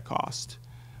offset that cost.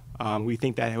 We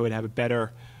think that it would have a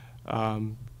better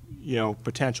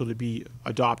potential to be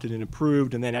adopted and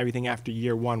approved, and then everything after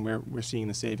year one, we're seeing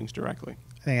the savings directly.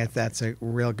 I think that's a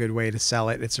real good way to sell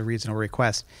it. It's a reasonable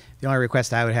request. The only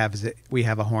request I would have is that we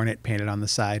have a Hornet painted on the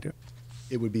side.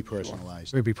 It would be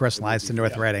personalized. It would be personalized to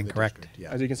North Reading, The correct? district,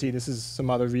 yeah. As you can see, these are some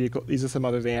other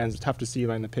vans. It's tough to see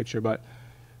in the picture, but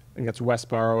I think that's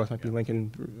Westboro, it might be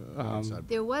Lincoln.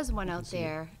 There was one out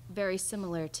there very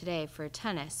similar today for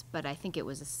tennis, but I think it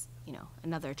was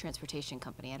another transportation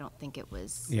company. I don't think it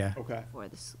was Yeah. Okay. for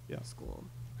the Yeah. school.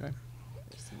 Okay.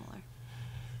 They're similar.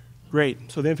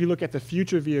 Great. So then if you look at the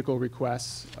future vehicle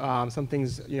requests, some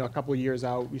things, a couple of years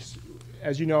out,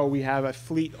 as you know, we have a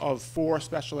fleet of 4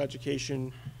 special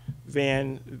education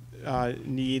van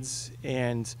needs,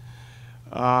 and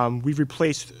we've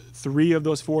replaced 3 of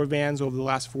those 4 vans over the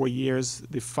last 4 years.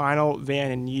 The final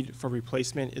van in need for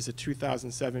replacement is a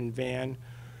 2007 van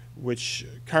which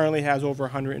currently has over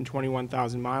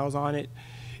 121,000 miles on it.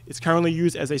 It's currently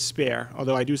used as a spare,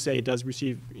 although I do say it does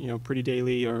receive, pretty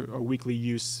daily or weekly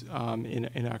use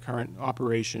in our current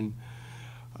operation.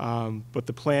 But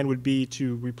the plan would be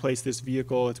to replace this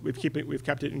vehicle. We've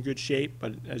kept it in good shape,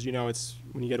 but as you know, it's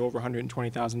when you get over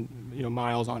 120,000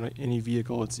 miles on any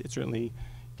vehicle, it's certainly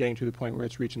getting to the point where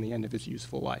it's reaching the end of its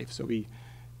useful life. So we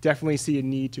definitely see a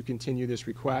need to continue this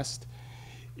request.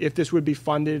 If this would be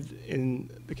funded in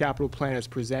the capital plan as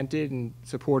presented and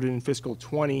supported in fiscal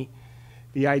 '20,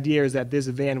 the idea is that this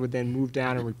van would then move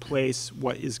down and replace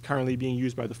what is currently being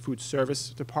used by the food service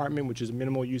department, which is a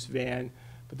minimal use van.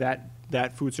 But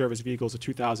that food service vehicle is a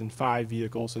 2005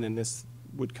 vehicle, so then this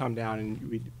would come down and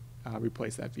we'd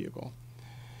replace that vehicle.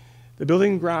 The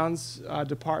building and grounds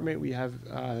department, we've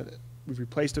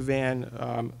replaced a van,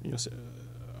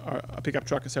 a pickup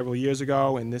truck several years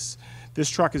ago, and this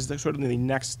truck is sort of the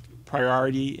next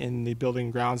priority in the building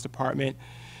and grounds department.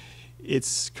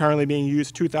 It's currently being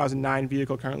used, 2009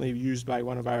 vehicle, currently used by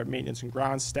one of our maintenance and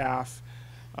grounds staff.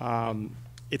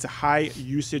 It's a high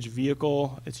usage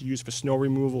vehicle. It's used for snow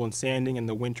removal and sanding in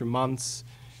the winter months.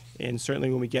 And certainly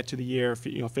when we get to the year,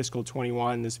 fiscal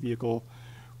 '21, this vehicle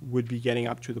would be getting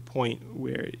up to the point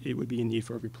where it would be in need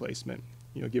for a replacement,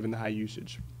 given the high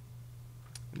usage.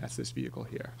 And that's this vehicle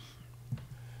here.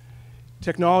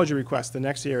 Technology request, the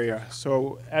next area.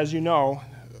 So as you know,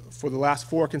 for the last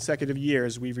 4 consecutive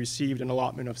years, we've received an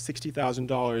allotment of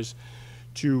 $60,000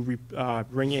 to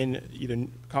bring in either a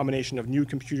combination of new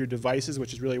computer devices,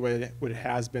 which is really what it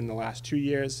has been the last 2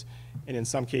 years, and in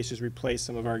some cases replace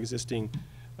some of our existing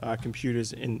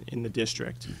computers in the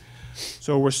district.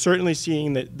 So we're certainly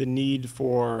seeing the need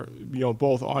for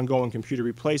both ongoing computer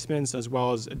replacements as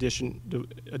well as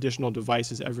additional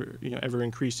devices ever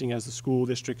increasing as the school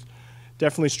district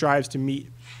definitely strives to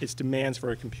meet its demands for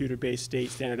a computer-based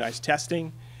state standardized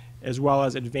testing, as well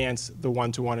as advance the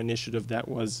one-to-one initiative that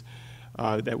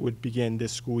would begin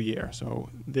this school year. So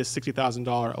this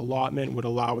 $60,000 allotment would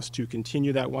allow us to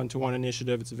continue that one-to-one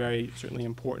initiative. It's a very certainly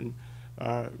important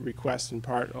request and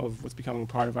part of what's becoming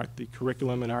part of the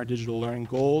curriculum and our digital learning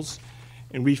goals.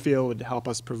 And we feel it would help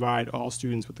us provide all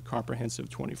students with the comprehensive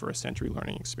 21st century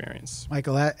learning experience.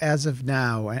 Michael, as of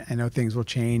now, I know things will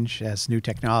change as new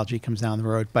technology comes down the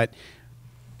road, but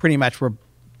pretty much we're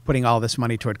putting all this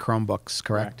money toward Chromebooks,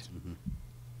 correct?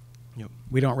 Mm-hmm. Yep.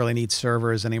 We don't really need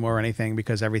servers anymore or anything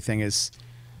because everything is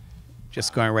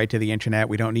just going right to the internet.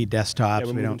 We don't need desktops. Yeah, we're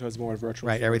we moving don't. towards more virtual.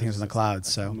 Right, everything's in the services. cloud.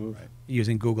 That's So the move.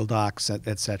 using Google Docs,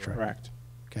 et cetera. Correct.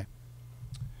 Okay.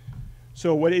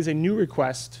 So what is a new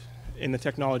request in the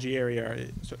technology area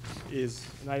is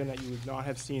an item that you would not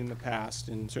have seen in the past,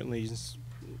 and certainly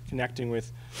connecting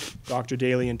with Dr.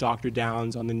 Daly and Dr.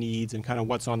 Downs on the needs and kind of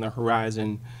what's on the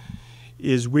horizon,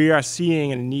 is we are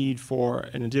seeing a need for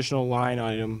an additional line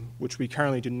item, which we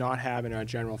currently do not have in our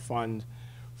general fund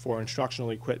for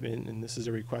instructional equipment, and this is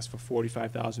a request for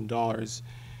 $45,000.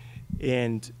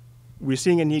 And we're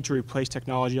seeing a need to replace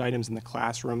technology items in the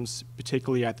classrooms,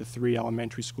 particularly at the 3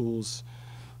 elementary schools.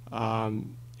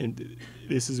 And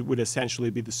this would essentially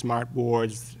be the smart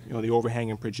boards, the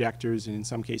overhanging projectors, and in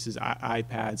some cases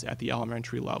iPads at the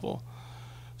elementary level.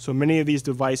 So many of these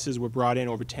devices were brought in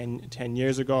over 10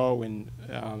 years ago, and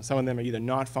some of them are either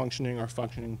not functioning or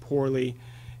functioning poorly,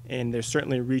 and they're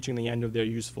certainly reaching the end of their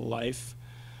useful life.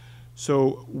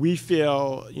 So we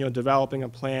feel, developing a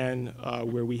plan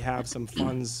where we have some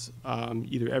funds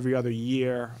either every other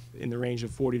year in the range of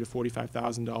 $40,000 to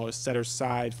 $45,000 set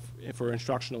aside for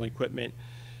instructional equipment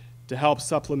to help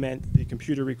supplement the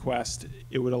computer request.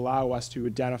 It would allow us to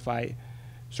identify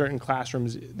certain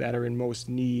classrooms that are in most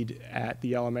need at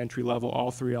the elementary level,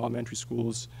 all 3 elementary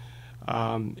schools,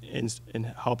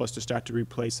 and help us to start to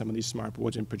replace some of these smart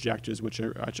boards and projectors, which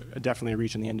are definitely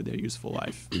reaching the end of their useful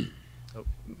life. Oh,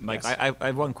 Mike, Yes. I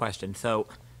have one question. So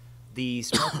the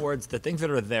smart boards, the things that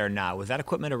are there now, was that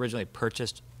equipment originally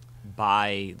purchased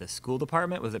by the school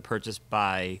department? Was it purchased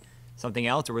by something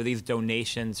else, or were these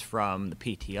donations from the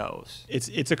PTOs?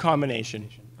 It's a combination.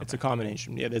 It's a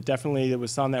combination. Yeah, there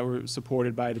was some that were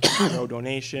supported by the PTO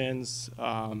donations,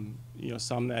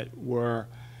 some that were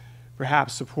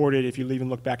perhaps supported, if you even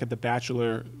look back at the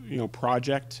bachelor,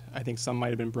 project. I think some might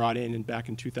have been brought in back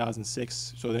in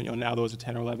 2006. So that, now those are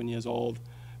 10 or 11 years old.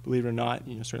 Believe it or not,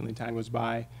 certainly time goes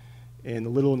by. And the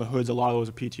little and the hoods, a lot of those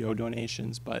are PTO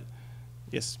donations. But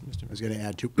yes, Mr. I was going to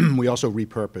add, too, we also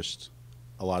repurposed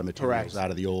a lot of materials Correct.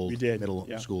 out of the old We did, middle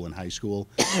yeah. school and high school.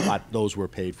 But those were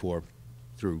paid for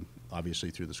obviously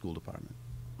through the school department.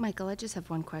 Michael, I just have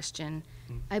one question.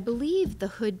 I believe the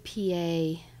Hood PA,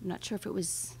 I'm not sure if it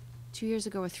was 2 years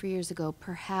ago or 3 years ago,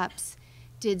 perhaps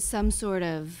did some sort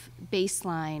of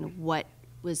baseline what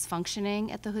was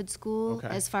functioning at the Hood School Okay.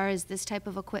 as far as this type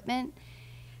of equipment.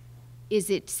 Is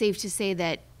it safe to say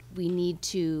that we need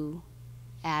to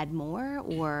add more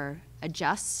or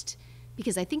adjust?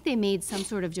 Because I think they made some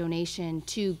sort of donation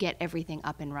to get everything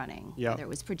up and running. Yeah. Whether it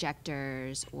was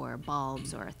projectors or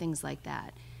bulbs or things like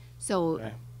that. So,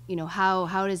 Okay. you know,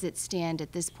 how does it stand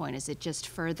at this point? Is it just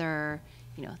further,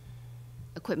 you know,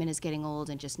 equipment is getting old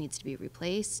and just needs to be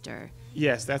replaced, or?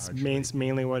 Yes, that's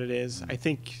mainly what it is. I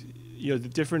think, you know, the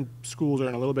different schools are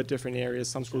in a little bit different areas.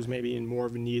 Some schools may be in more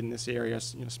of a need in this area,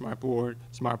 you know, smart board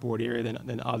area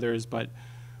than others, but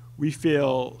we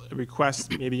feel a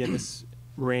request maybe in this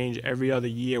range every other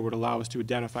year would allow us to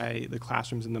identify the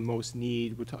classrooms in the most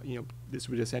need. You know, this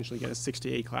would essentially get us 6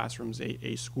 to 8 classrooms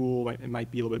a school. It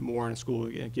might be a little bit more in a school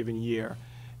in a given year,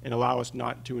 and allow us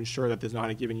not to ensure that there's not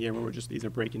a given year where we're just, these are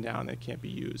breaking down that can't be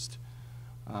used.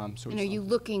 So And are you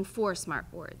looking for smart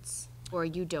boards, or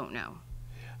you don't know?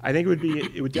 I think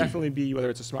it would definitely be, whether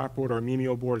it's a smart board or a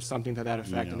Mimeo board or something to that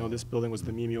effect. I know this building was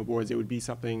the Mimeo boards. It would be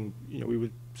something, you know, we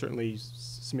would certainly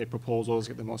submit proposals,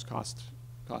 get the most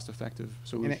cost-effective And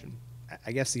solution.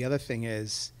 I guess the other thing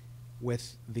is,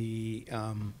 with the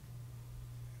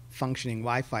functioning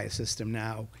Wi-Fi system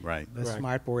now, Right. the Correct.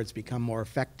 smart boards become more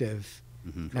effective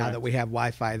now that Correct. we have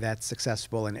Wi-Fi that's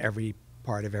accessible in every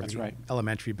part of That's every right.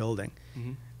 elementary building.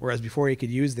 Mhm. Whereas before you could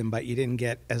use them, but you didn't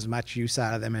get as much use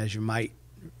out of them as you might,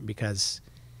 because,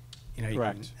 you know, you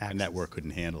couldn't Correct. The access- network couldn't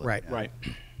handle it. Right. yeah. Right.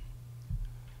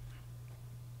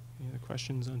 Any other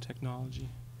questions on technology?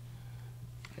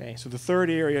 Okay, so the third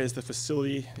area is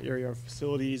the area of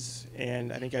facilities,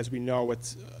 and I think as we know,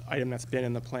 what's item that's been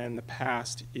in the plan in the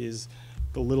past is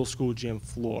the little school gym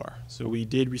floor. So we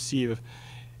did receive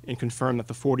and confirm that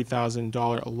the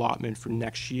 $40,000 allotment for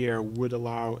next year would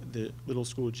allow the little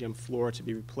school gym floor to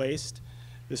be replaced.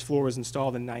 This floor was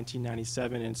installed in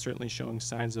 1997 and certainly showing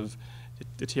signs of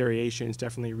deterioration. It's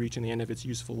definitely reaching the end of its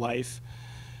useful life.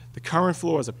 The current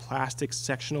floor is a plastic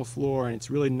sectional floor, and it's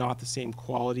really not the same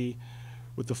quality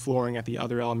with the flooring at the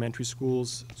other elementary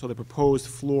schools. So the proposed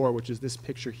floor, which is this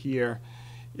picture here,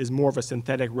 is more of a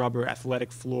synthetic rubber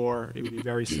athletic floor. It would be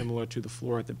very similar to the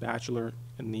floor at the Bachelor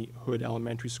and the Hood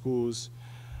elementary schools.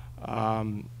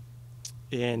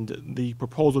 And the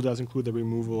proposal does include the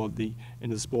removal of and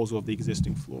disposal of the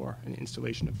existing floor and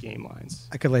installation of game lines.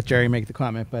 I could let Jerry make the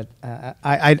comment, but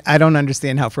I don't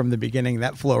understand how from the beginning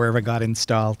that floor ever got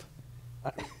installed.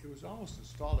 It was almost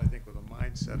installed, I think, with a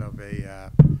mindset of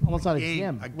Almost not a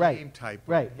gym, right, game type.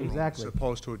 right, room, exactly. As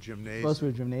opposed to a gymnasium. Close to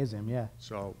a gymnasium, yeah.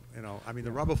 So, you know, I mean,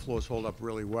 the rubber floors hold up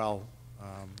really well,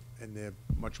 and they're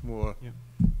much more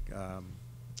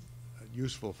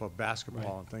useful for basketball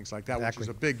Right. and things like that, Exactly. which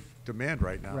is a big demand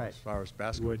right now Right. as far as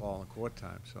basketball and court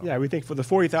time, so. Yeah, we think for the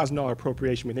 $40,000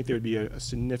 appropriation, we think there would be a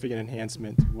significant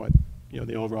enhancement to what, you know,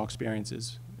 the overall experience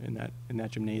is in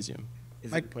that gymnasium.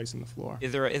 Is Mike? it- Replacing the floor.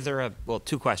 Is there a, well,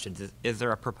 two questions. Is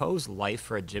there a proposed life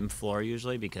for a gym floor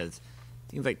usually? Because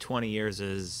it seems like 20 years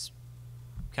is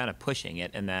kind of pushing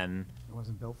it, and then, It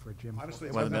wasn't built for a gym. Honestly,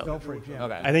 It it wasn't wasn't built for a gym.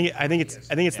 okay. I think it's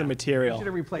the Yeah. Should have material.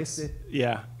 replaced it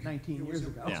Yeah, 19 years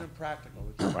ago. Yeah.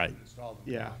 impractical. Right.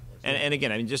 yeah. And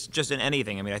again, I mean, just in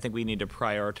anything, I mean, I think we need to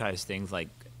prioritize things like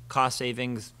cost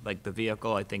savings, like the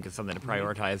vehicle, I think is something to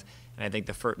prioritize. And I think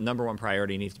the number one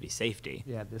priority needs to be safety.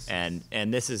 Yeah, this And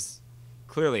is- this is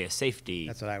clearly a safety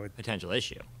That's what I would- potential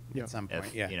issue. Yeah. At some point,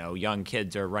 If, yeah. you know, young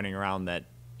kids are running around that,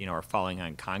 you know, are falling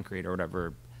on concrete or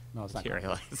whatever No, it's not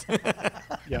material is.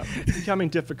 Yeah, it's becoming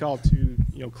difficult to,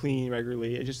 you know, clean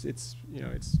regularly. It's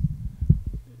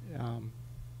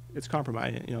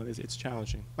compromising, you know, it's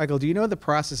challenging. Michael, do you know the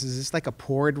process? Is this like a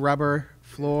poured rubber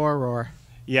floor, or?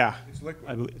 Yeah. It's liquid.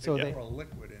 I believe- So They they- pour a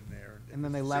liquid in there. And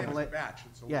then they Same level as a it? batch,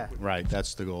 it's a Yeah. liquid. Right,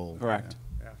 that's the goal. Correct.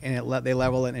 Yeah. And they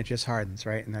level it and it just hardens,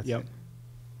 right? And that's Yep. it.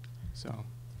 So,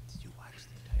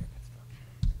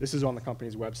 this is on the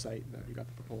company's website that we got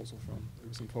the proposal from. There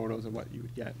were some photos of what you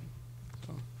would get.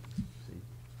 So,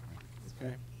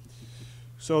 okay.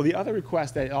 So the other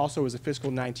request that also is a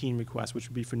fiscal 19 request, which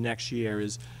would be for next year,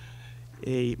 is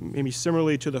maybe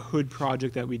similarly to the Hood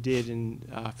project that we did in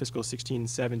fiscal 16 and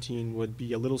 17, would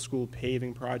be a little school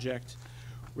paving project.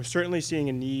 We're certainly seeing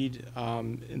a need,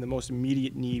 and the most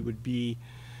immediate need would be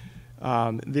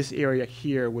this area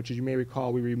here, which, as you may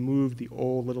recall, we removed the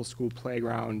old little school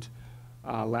playground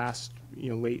last,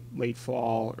 late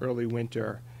fall, early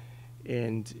winter,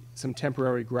 and some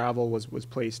temporary gravel was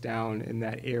placed down in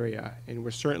that area. And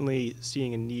we're certainly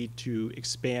seeing a need to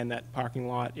expand that parking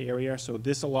lot area. So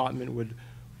this allotment would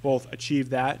both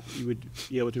achieve that. You would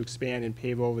be able to expand and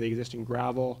pave over the existing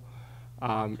gravel,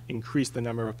 increase the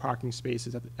number of parking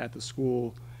spaces at the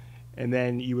school, And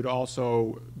then you would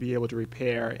also be able to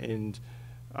repair and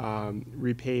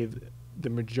repave the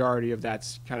majority of that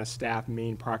kind of staff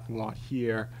main parking lot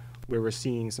here, where we're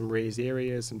seeing some raised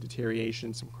areas, some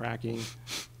deterioration, some cracking,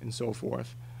 and so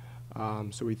forth.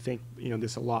 So we think,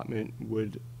 this allotment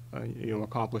would,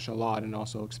 accomplish a lot and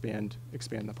also expand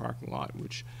the parking lot,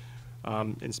 which,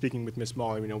 and speaking with Ms.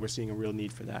 Molly, we're seeing a real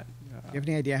need for that. Do you have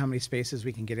any idea how many spaces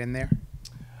we can get in there?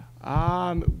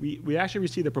 We actually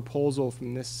received a proposal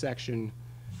from this section,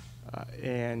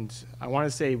 and I want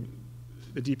to say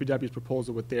the DPW's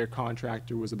proposal with their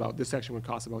contractor was about, this section would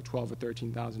cost about $12,000 or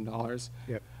 $13,000.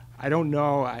 Yep. I don't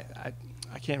know, I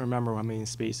can't remember how many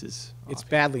spaces. It's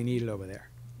badly needed over there.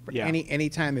 Yeah.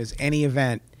 Anytime there's any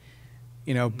event,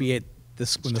 be it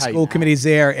when the tight. school committee's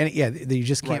there, you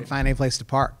just can't Right. find any place to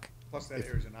park. Plus, that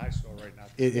area's an eyesore right now.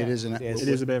 It is an. It is. It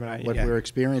is a bit of an, What yeah. we're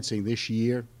experiencing this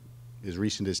year, as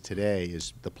recent as today,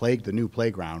 is the new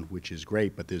playground, which is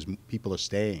great, but people are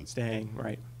staying. Staying,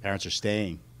 right. Parents are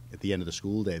staying at the end of the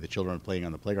school day. The children are playing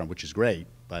on the playground, which is great,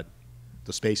 but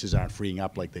the spaces aren't freeing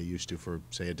up like they used to for,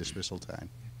 say, a dismissal time.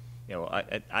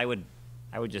 I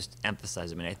would just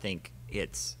emphasize, I think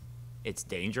it's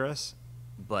dangerous,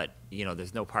 but,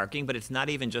 there's no parking, but it's not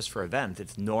even just for events,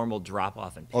 it's normal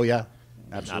drop-off and Oh, yeah,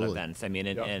 not absolutely. events. And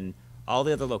Yeah. all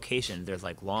the other locations, there's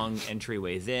like long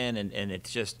entryways in, and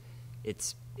it's just,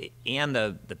 and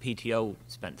the PTO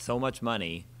spent so much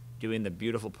money doing the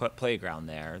beautiful playground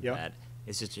there Yep. that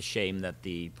it's just a shame that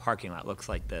the parking lot looks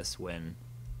like this when,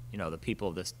 the people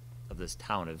of this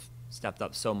town have stepped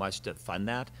up so much to fund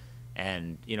that.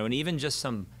 And, and even just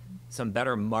some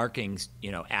better markings,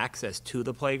 access to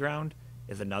the playground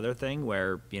is another thing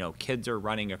where, kids are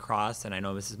running across, and I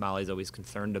know Mrs. Molly's always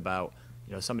concerned about,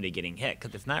 somebody getting hit,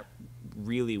 because it's not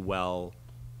really well,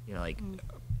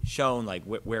 shown, like,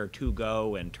 where to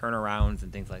go and turnarounds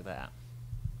and things like that.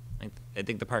 I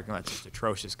think the parking lot's just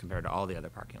atrocious compared to all the other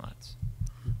parking lots.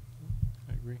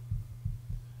 I agree.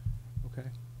 Okay,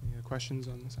 any other questions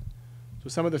on this? So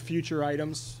some of the future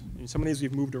items, some of these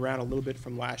we've moved around a little bit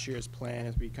from last year's plan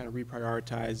as we kind of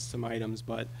reprioritize some items,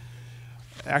 but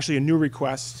actually a new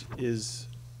request is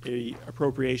a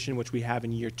appropriation which we have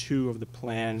in year 2 of the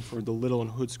plan for the Little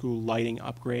and Hood School lighting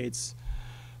upgrades.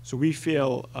 So we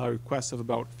feel a request of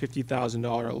about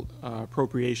 $50,000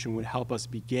 appropriation would help us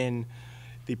begin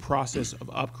the process of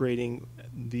upgrading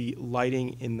the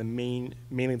lighting in the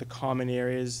mainly the common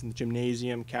areas, in the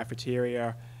gymnasium,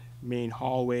 cafeteria, main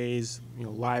hallways,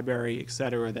 library, et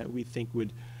cetera, that we think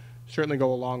would certainly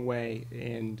go a long way.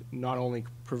 And not only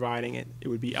providing it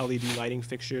would be LED lighting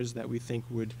fixtures that we think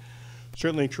would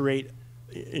certainly create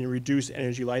and reduce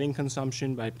energy lighting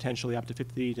consumption by potentially up to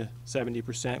 50 to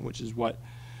 70%, which is what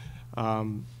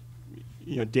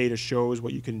data shows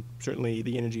what you can, certainly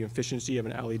the energy efficiency of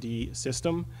an LED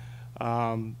system.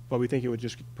 But we think it would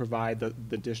just provide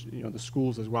the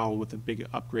schools as well with a big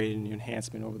upgrade and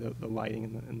enhancement over the lighting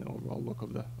and the overall look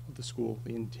of the school,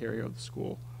 the interior of the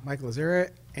school. Michael, is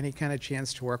there any kind of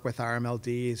chance to work with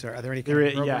RMLDs, or are there any kind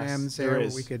of programs there where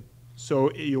we could?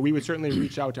 So we would certainly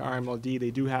reach out to RMLD.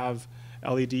 They do have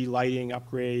LED lighting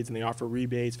upgrades, and they offer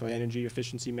rebates for energy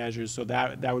efficiency measures. So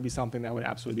that would be something that would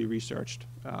absolutely be researched,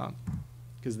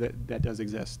 because that does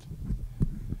exist.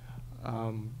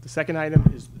 The second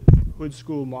item is Hood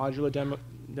School modular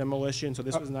demolition. So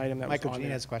this was an item that was Michael, on Jean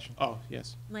there. has a question. Oh,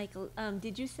 yes. Michael,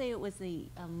 did you say it was a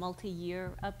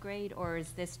multi-year upgrade, or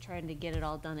is this trying to get it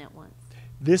all done at once?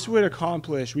 This would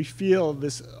accomplish, we feel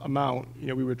this amount,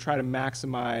 we would try to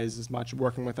maximize as much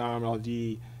working with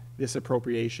RMLD, this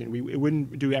appropriation. It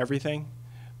wouldn't do everything,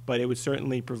 but it would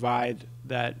certainly provide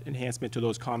that enhancement to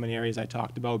those common areas I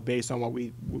talked about based on what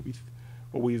we've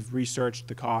researched,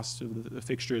 the costs of the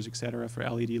fixtures, et cetera, for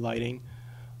LED lighting.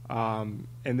 And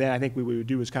then I think what we would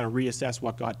do is kind of reassess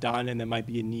what got done, and there might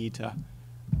be a need to,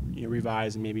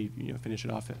 revise and maybe, finish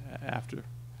it off after.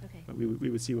 Okay. But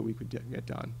we would see what we could get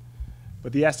done.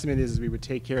 But the estimate is we would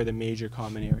take care of the major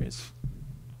common areas.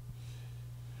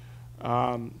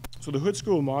 So the Hood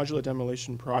School modular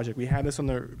demolition project, we had this on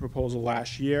the proposal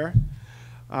last year.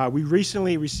 We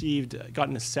recently got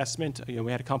an assessment.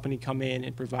 We had a company come in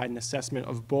and provide an assessment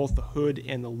of both the Hood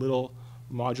and the Little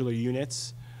modular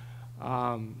units.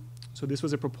 So this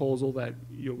was a proposal that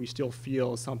we still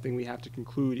feel is something we have to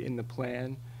conclude in the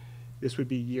plan. This would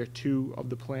be year 2 of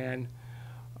the plan.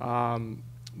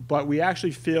 But we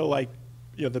actually feel like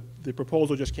the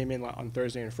proposal just came in on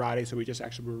Thursday and Friday, so we just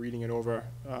actually were reading it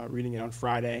on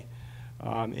Friday,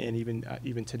 and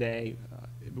even today.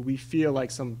 But we feel like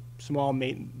some small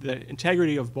the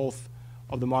integrity of both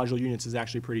of the modular units is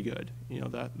actually pretty good.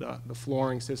 The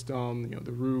flooring system,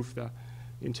 the roof, the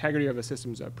integrity of the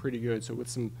systems are pretty good. So with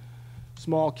some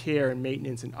small care and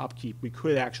maintenance and upkeep, we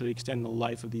could actually extend the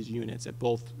life of these units at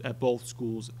both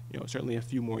schools, certainly a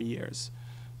few more years.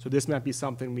 So this might be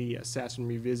something we assess and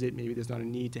revisit. Maybe there's not a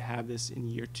need to have this in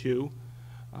year 2,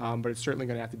 but it's certainly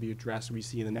going to have to be addressed, we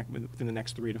see, within the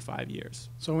next 3 to 5 years.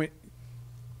 So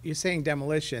you're saying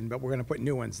demolition, but we're going to put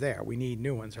new ones there. We need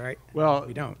new ones, right? Well,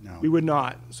 We don't. No. we would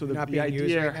not. So They're not the being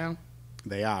used right idea, now?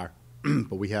 They are,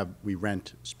 but we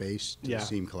rent space to Yeah.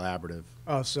 Seam Collaborative,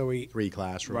 Oh, so 3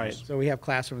 classrooms. Right. so we have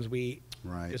classrooms, we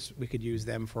Right. could use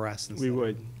them for us and we stuff.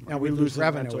 would. Now, we lose some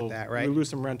revenue rental- with that, right? We lose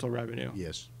some rental revenue.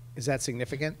 Yes. Is that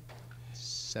significant?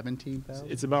 17,000?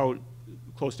 It's about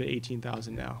close to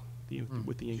 18,000 now,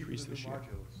 with the increase this year.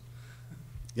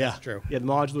 Yeah. True. Yeah, the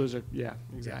modulars are, yeah,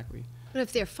 exactly. But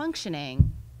if they're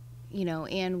functioning,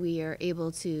 and we are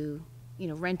able to,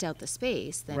 rent out the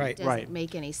space, then Right. it Right. doesn't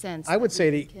make any sense. I would that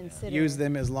say we to consider- use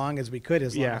them as long as we could,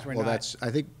 as long Yeah. as we're Well, not. I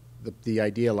think the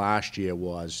idea last year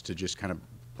was to just kind of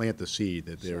plant the seed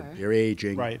that Sure. they're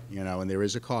aging. Right. And there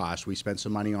is a cost. We spent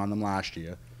some money on them last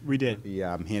year. We did. The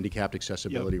handicapped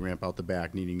accessibility ramp out the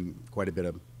back needing quite a bit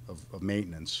of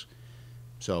maintenance.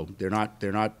 So they're not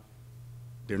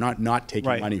taking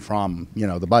Right. money from,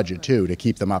 the budget too, to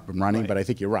keep them up and running. Right. But I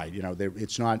think you're right,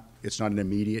 it's not an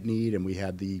immediate need, and we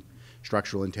had the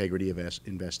structural integrity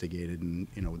investigated, and,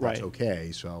 that's Right.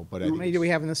 okay, so, but I How think many do we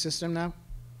it's- have in the system now?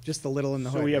 Just the little and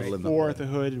the hood, So we have right? in the 4 hood. at the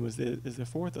hood, and is there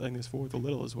 4 at the, I think there's 4 at the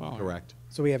little as well. right? Correct.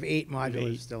 So we have 8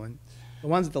 modulars 8. still in. The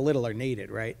ones at the little are needed,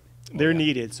 right? They're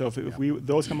needed, so if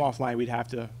those come offline, we'd have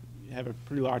to have a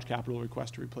pretty large capital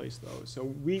request to replace those. So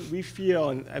we feel,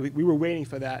 and we were waiting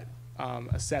for that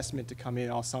assessment to come in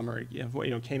all summer.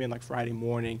 Came in like Friday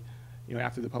morning,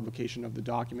 after the publication of the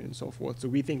document and so forth. So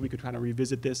we think we could kind of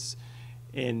revisit this,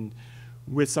 and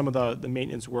with some of the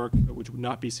maintenance work, which would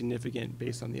not be significant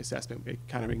based on the assessment, it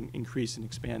kind of increase and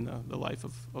expand the life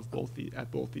of both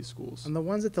these schools. And the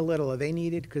ones at the little, are they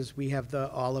needed? Because we have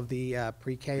all of the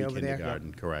pre-K over there?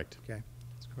 Kindergarten, correct. Okay.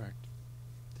 That's correct.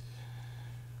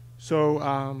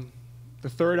 So the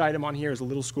third item on here is a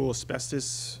little school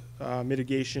asbestos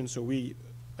mitigation. So we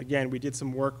did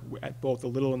some work at both the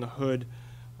Little and the Hood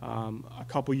a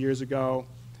couple years ago,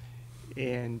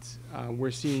 and we're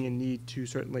seeing a need to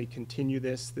certainly continue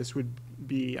this. This would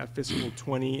be a fiscal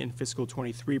 20 and fiscal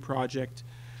 23 project.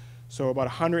 So about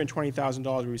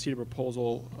 $120,000, we received a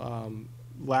proposal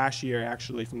last year,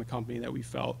 actually, from the company that we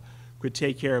felt could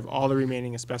take care of all the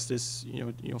remaining asbestos,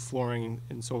 flooring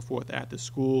and so forth at the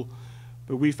school.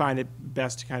 But we find it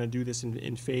best to kind of do this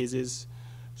in phases.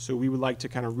 So we would like to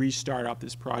kind of restart up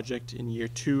this project in year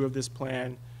 2 of this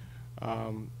plan,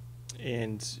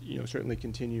 and certainly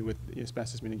continue with the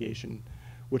asbestos mitigation,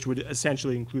 which would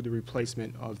essentially include the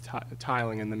replacement of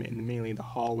tiling in mainly the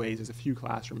hallways. There's a few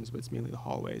classrooms, but it's mainly the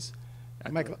hallways.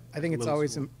 at Michael, the- I think at the it's little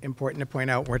always school. important to point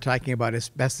out, when we're talking about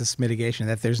asbestos mitigation,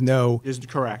 that there's no Is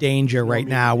correct. danger No right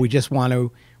now. immediate- We just want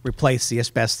to replace the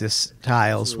asbestos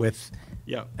tiles Absolutely. with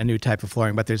Yeah. a new type of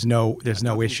flooring, but there's no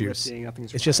nothing's issues. lifting,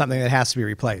 nothing's It's just flying. something that has to be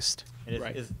replaced. And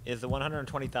Right. is the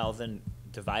 120,000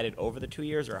 divided over the 2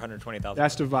 years, or 120,000?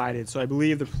 That's divided, so I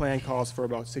believe the plan calls for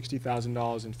about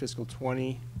 $60,000 in fiscal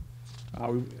 '20,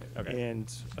 Okay.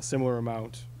 and a similar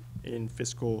amount in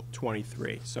fiscal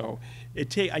 '23. So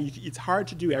it's hard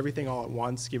to do everything all at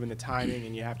once, given the timing,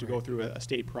 and you have to go through a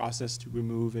state process to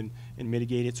remove and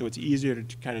mitigate it, so it's easier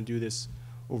to kind of do this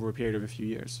over a period of a few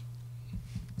years.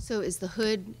 So is the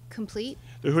hood complete?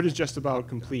 The hood is just about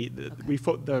complete.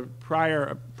 The prior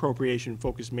appropriation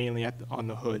focused mainly on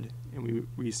the hood, and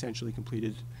we essentially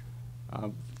completed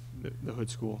the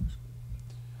hood school.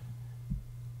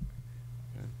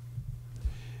 Okay.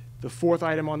 The fourth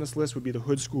item on this list would be the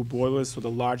hood school boilers. So the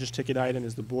largest ticket item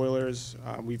is the boilers.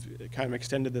 We've kind of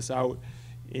extended this out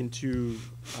into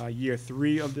year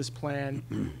 3 of this plan,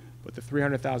 but the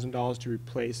 $300,000 to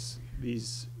replace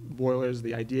these boilers,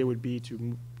 the idea would be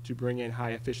to bring in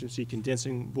high-efficiency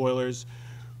condensing boilers.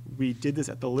 We did this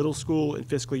at the little school in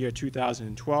fiscal year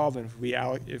 2012, and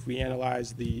if we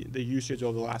analyze the usage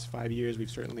over the last 5 years, we've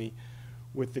certainly,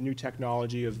 with the new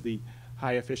technology of the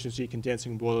high-efficiency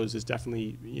condensing boilers, is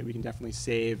definitely, we can definitely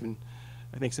save, and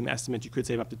I think some estimates, you could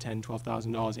save up to $10,000,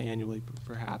 $12,000 annually,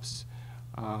 perhaps,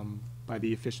 by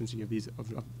the efficiency of these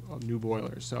of new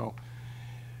boilers. So,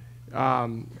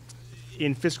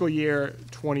 in fiscal year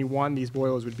 '21, these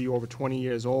boilers would be over 20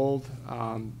 years old.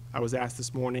 I was asked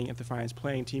this morning at the finance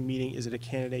planning team meeting, is it a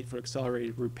candidate for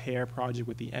accelerated repair project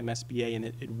with the MSBA? And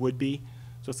it would be.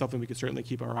 So it's something we could certainly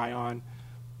keep our eye on,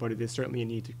 but it is certainly a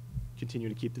need to continue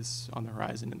to keep this on the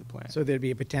horizon in the plan. So there'd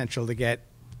be a potential to get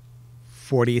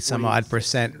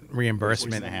 40-some-odd%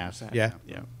 reimbursement. 40%. Yeah.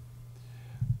 Yeah.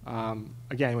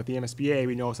 Again, with the MSBA,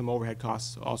 we know some overhead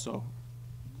costs also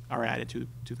are added to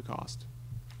the cost,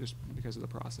 just because of the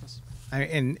process.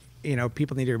 And, you know,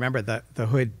 people need to remember that the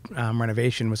hood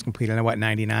renovation was completed in, what,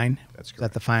 99? That's Is that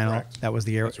correct. the final? Correct. That was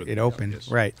the year That's what it the- opened, yes.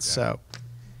 right? Yeah. So,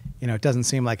 you know, it doesn't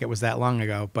seem like it was that long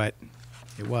ago, but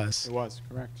it was. It was,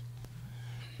 correct.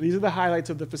 These are the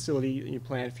highlights of the facility. You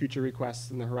plan future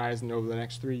requests in the horizon over the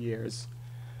next 3 years.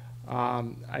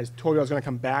 I told you I was going to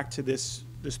come back to this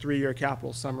 3-year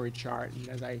capital summary chart.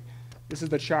 And this is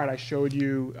the chart I showed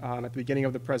you at the beginning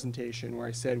of the presentation, where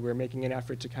I said we're making an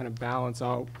effort to kind of balance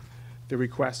out the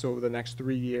requests over the next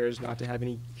 3 years, not to have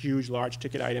any huge, large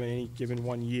ticket item in any given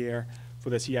 1 year for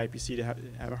the CIPC to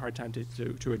have a hard time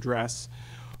to address.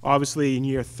 Obviously, in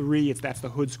year 3, that's the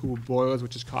hood school boilers,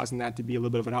 which is causing that to be a little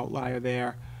bit of an outlier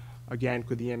there. Again,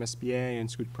 could the MSBA and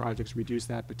school projects reduce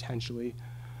that potentially?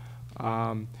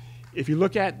 If you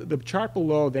look at the chart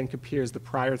below, then compares the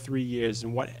prior 3 years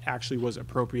and what actually was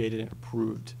appropriated and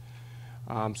approved.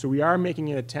 So we are making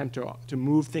an attempt to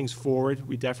move things forward.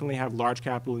 We definitely have large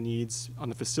capital needs on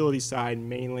the facility side,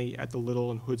 mainly at the Little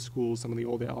and Hood schools, some of the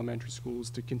older elementary schools,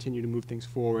 to continue to move things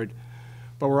forward.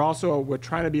 But we're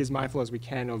trying to be as mindful as we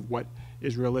can of what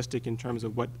is realistic in terms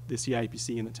of what the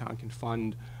CIPC and the town can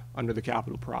fund under the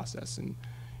capital process. And,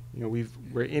 you know,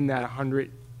 we're in that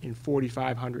 $145,000,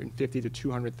 $150,000 to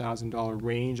 $200,000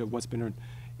 range of what's been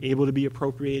able to be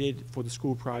appropriated for the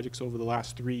school projects over the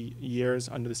last 3 years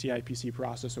under the CIPC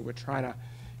process. So we're trying to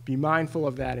be mindful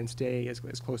of that and stay as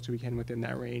close to we can within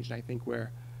that range. And I think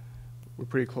we're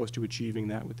pretty close to achieving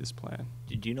that with this plan.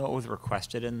 Do you know what was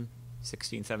requested in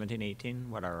 16, 17, 18,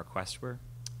 what our requests were?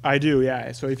 I do,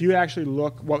 yeah. So if you actually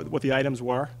look what the items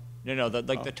were. No,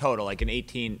 the total, like in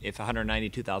 18, if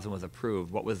 192,000 was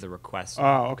approved, what was the request?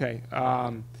 Oh, okay.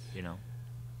 You know?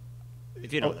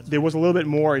 If you know, that's There was a little bit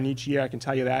more in each year, I can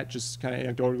tell you that, just kind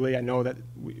of anecdotally. I know that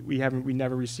we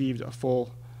never received a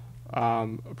full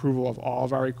approval of all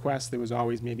of our requests. There was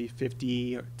always maybe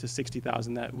 50 to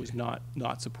 60,000 that was not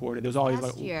supported. There was always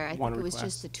Last like year, I one think it was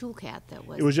request. just the toolcat that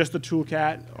was. It was just the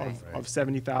toolcat Right. of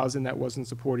 70,000 that wasn't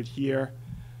supported here.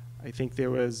 I think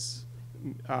there was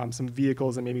some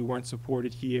vehicles that maybe weren't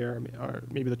supported here, or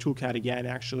maybe the toolcat again,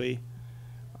 actually.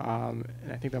 And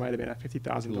I think that might have been a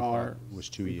 $50,000 Toolcat was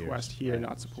 2 years. request here, Right.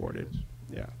 not supported.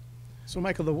 Yeah. So,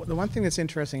 Michael, the one thing that's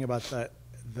interesting about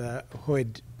the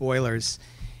hood boilers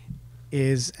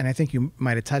is, and I think you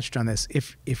might have touched on this,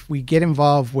 if we get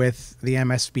involved with the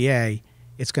MSBA,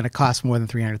 it's going to cost more than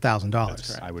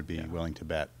 $300,000. I would be willing to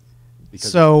bet. Because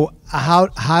So how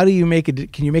do you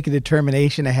can you make a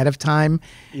determination ahead of time?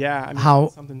 Yeah, I mean, How-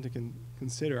 that's something to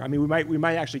consider. I mean, we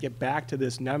might actually get back to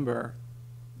this number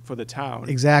for the town.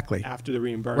 Exactly. After the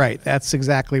reimbursement. Right, that's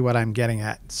exactly what I'm getting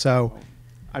at. So,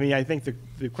 I mean, I think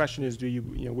the question is,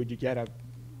 would you get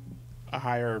a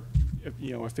higher,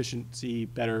 efficiency,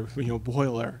 better,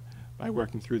 boiler by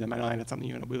working through them? I don't think that's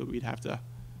something, we'd have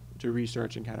to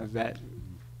research and kind of vet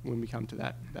when we come to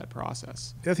that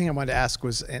process. the other thing I wanted to ask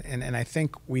was, and I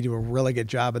think we do a really good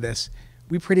job of this,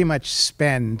 we pretty much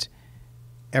spend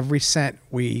every cent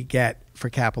we get for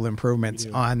capital improvements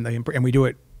We do. and we do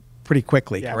it pretty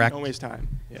quickly, Yeah, correct? don't waste time,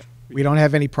 yeah. We don't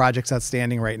have any projects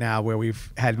outstanding right now where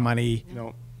we've had money.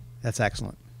 No, That's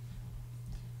excellent.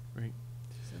 right.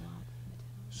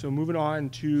 So moving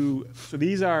on so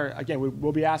these are, again,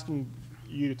 we'll be asking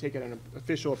you to take an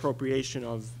official appropriation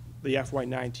of the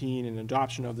FY19 and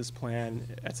adoption of this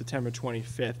plan at September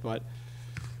 25th, but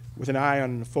with an eye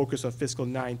on the focus of fiscal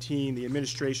 19, the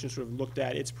administration sort of looked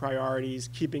at its priorities,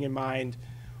 keeping in mind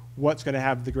what's going to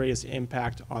have the greatest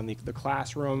impact on the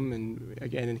classroom, and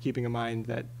again, and keeping in mind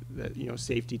that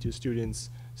safety to students,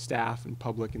 staff, and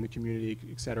public in the community,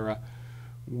 et cetera.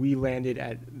 We landed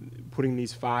at putting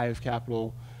these 5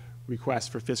 capital requests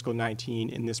for fiscal 19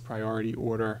 in this priority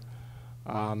order.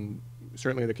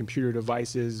 Certainly the computer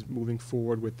devices, moving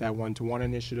forward with that one-to-one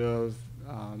initiative,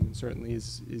 certainly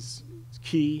is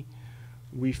key.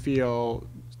 We feel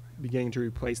beginning to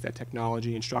replace that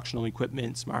technology, instructional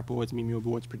equipment, smart boards, Mimio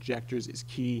boards, projectors is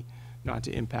key, not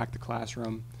to impact the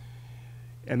classroom.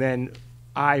 And then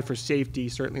for safety,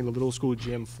 certainly the little school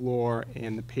gym floor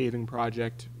and the paving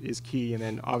project is key. And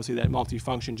then obviously that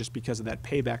multifunction, just because of that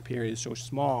payback period is so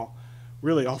small,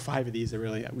 really all 5 of these are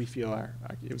really, we feel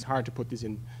it was hard to put these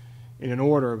in an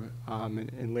order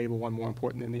and label one more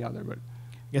important than the other. But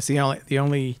I guess the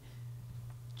only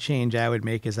change I would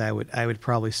make is I would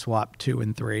probably swap 2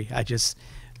 and 3. That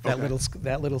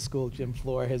Okay. little school gym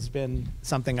floor has been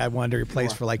something I wanted to replace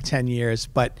Sure. for like 10 years,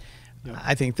 but Yeah.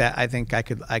 I think I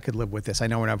could live with this. I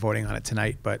know we're not voting on it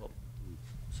tonight, but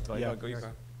Yeah.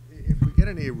 If we get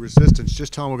any resistance,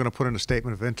 just tell them we're going to put in a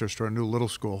statement of interest for a new little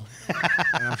school.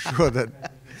 And I'm sure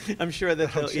that I'm sure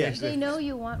that They know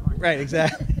you want one. right,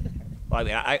 exactly. Well,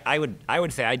 I mean, I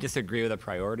would say I disagree with a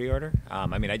priority order.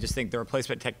 I mean, I just think the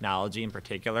replacement technology in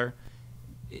particular,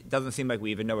 it doesn't seem like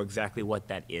we even know exactly what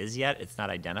that is yet. It's not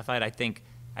identified. I think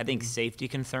safety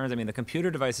concerns, I mean, the computer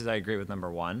devices, I agree with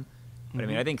number one. But I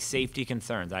mean, I think safety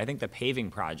concerns, I think the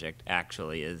paving project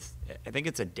actually is, I think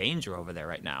it's a danger over there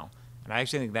right now. And I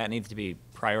actually think that needs to be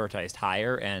prioritized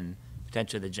higher and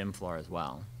potentially the gym floor as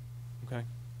well. Okay.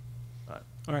 But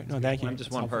All right, no, thank you. I'm just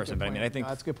That's one helpful. person, but I mean, I think,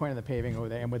 No, that's a good point on the paving over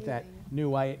there, and with that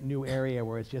new area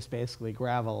where it's just basically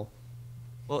gravel.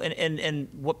 well, and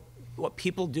what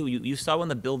people do, you saw when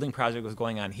the building project was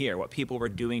going on here, what people were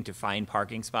doing to find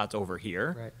parking spots over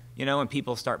here. Right. You know, and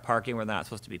people start parking where they're not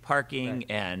supposed to be parking, Right.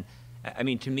 and I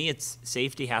mean, to me, it's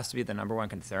safety has to be the number one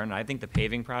concern. And I think the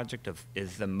paving project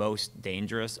is the most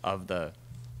dangerous of the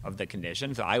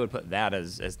conditions. So I would put that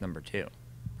as number two,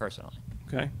 personally.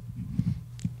 Okay.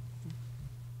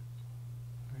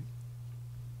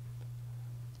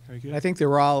 Very good. I think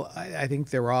they're all, I think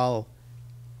they're all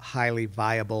highly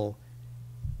viable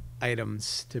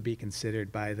items to be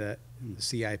considered by the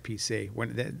CIPC.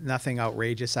 Nothing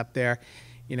outrageous up there.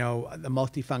 You know, the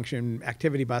multifunction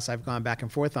activity bus I've gone back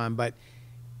and forth on, but,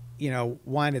 you know,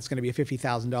 one, it's going to be a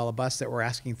 $50,000 bus that we're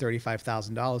asking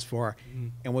 $35,000 for,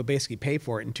 and we'll basically pay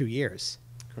for it in 2 years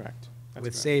Correct. That's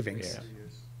with correct. savings. Yeah.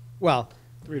 Well,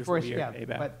 3 to 4 first, year yeah,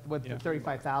 payback. but with Yeah. the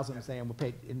 35,000, I'm saying we'll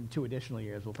pay, in 2 additional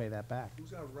years, we'll pay that back.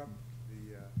 Who's our rep,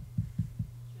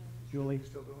 Julie?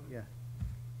 still doing it?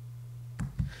 Yeah.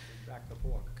 Back the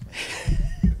fork.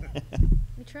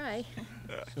 We try.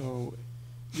 So,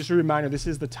 just a reminder, this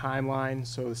is the timeline.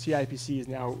 So the CIPC is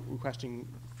now requesting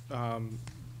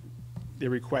their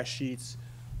request sheets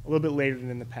a little bit later than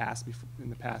in the past. In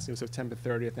the past, it was September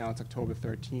 30th. Now it's October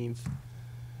 13th.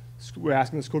 We're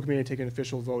asking the school committee to take an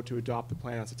official vote to adopt the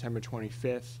plan on September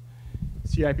 25th.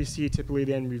 CIPC typically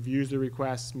then reviews the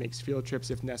requests, makes field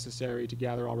trips if necessary to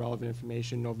gather all relevant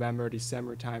information, November,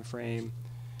 December timeframe.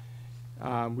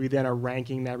 We then are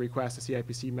ranking that request to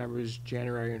CIPC members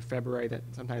January and February. That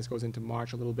sometimes goes into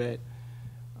March a little bit.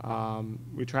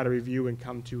 We try to review and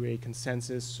come to a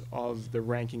consensus of the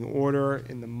ranking order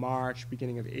in the March,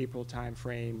 beginning of April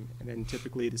timeframe, and then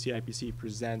typically the CIPC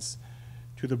presents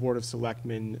to the Board of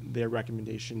Selectmen their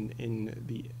recommendation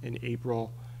in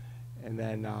April, and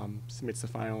then submits the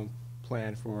final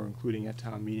plan for including at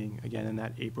town meeting, again, in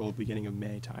that April, beginning of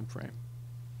May timeframe.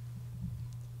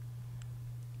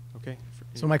 Okay?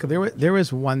 So, Michael, there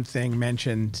was one thing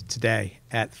mentioned today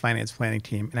at the Finance Planning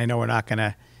Team, and I know we're not going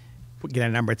to get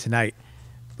a number tonight,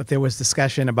 but there was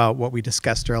discussion about what we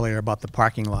discussed earlier about the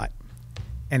parking lot.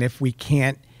 And if we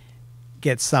can't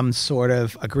get some sort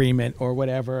of agreement or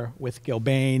whatever with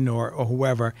Gilbane or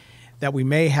whoever, that we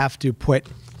may have to put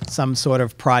some sort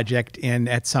of project in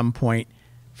at some point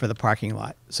for the parking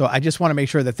lot. So I just want to make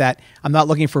sure that I'm not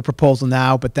looking for a proposal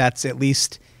now, but that's at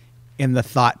least in the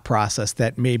thought process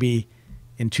that maybe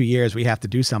in 2 years we have to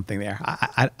do something there.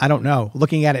 I don't know.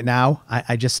 Looking at it now,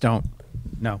 I just don't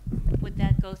know. Would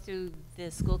that go through the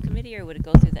school committee, or would it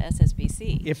go through the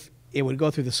SSBC? If it would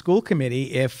go through the school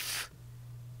committee,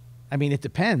 I mean, it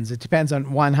depends. It depends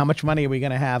on, one, how much money are we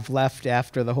going to have left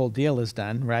after the whole deal is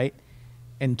done, right?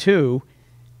 And two,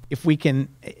 if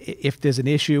there's an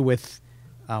issue with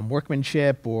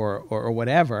workmanship or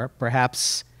whatever,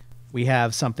 perhaps we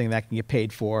have something that can get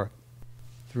paid for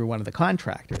through one of the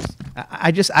contractors.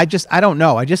 I don't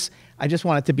know. I just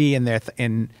want it to be in there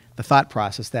in the thought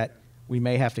process that we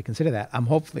may have to consider that.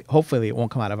 Hopefully it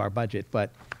won't come out of our budget,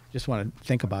 but just want to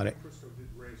think about it. Christo did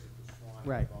raise it to Swan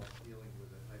Right. about dealing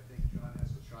with it. I think John has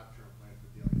a short-term plan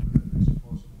for dealing with it. I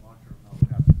suppose in the long term, no,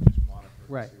 we'd have to just monitor it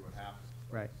Right. and see what happens.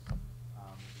 Right. If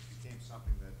it became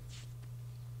something that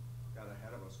got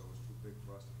ahead of us or was too big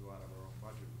for us to do out of our own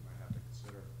budget, we might have to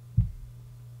consider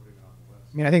putting it on the list.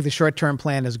 I mean, I think the short-term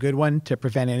plan is a good one to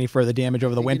prevent any further damage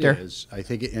over the winter. It is. I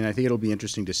think it'll be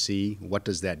interesting to see what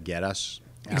does that get us.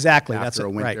 Exactly, that's After a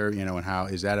it, right. winter, you know, and how,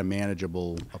 is that a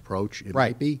manageable approach? It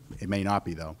Right. might be. It may not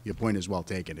be, though. Your point is well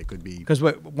taken. It could be. Because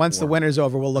once the Or- winter's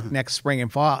over, we'll look next spring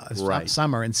and fall, Right.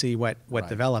 summer, and see what Right.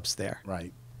 develops there.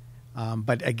 Right.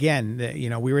 But again,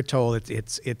 we were told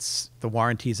it's the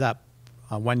warranty's up,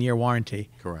 a 1-year warranty.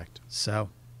 Correct. So,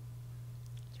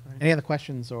 right. any other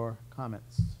questions or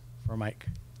comments for Mike?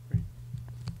 Great.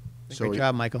 Great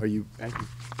job, Michael. Are you Thank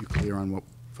you. clear on what,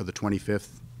 for the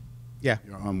 25th? Yeah.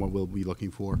 On what we'll be looking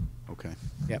for? Okay.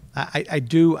 Yeah, I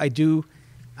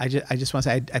just want to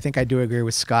say, I think I do agree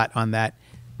with Scott on that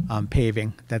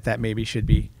paving, that maybe should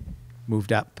be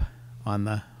moved up on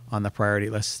the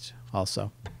priority list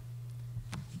also.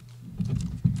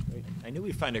 I knew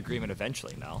we'd find agreement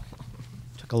eventually, Mel.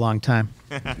 Took a long time.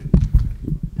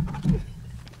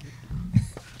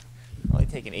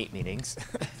 taken 8 meetings.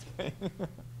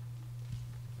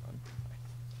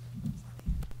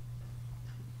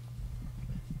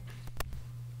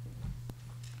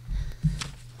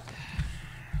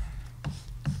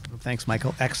 Thanks,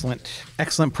 Michael.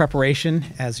 Excellent preparation,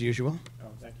 as usual. Oh,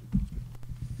 thank you.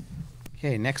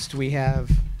 Okay, next we have,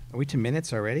 are we to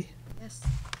minutes already? Yes.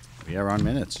 We are on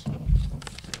minutes.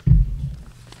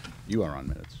 You are on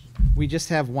minutes. We just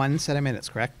have one set of minutes,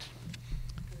 correct?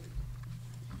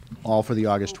 All for the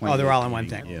August 28th. Oh, they're all in one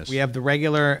meeting, thing. Yes. We have the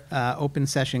regular open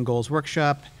session goals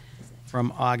workshop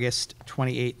from August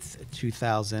 28th,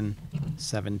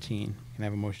 2017. Can I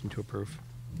have a motion to approve?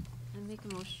 I make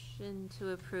a motion to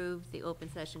approve the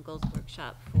open session goals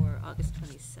workshop for August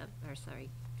 28th,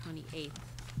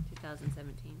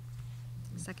 2017.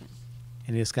 Second.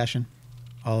 Any discussion?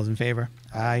 All those in favor?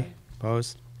 Aye.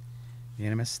 Opposed?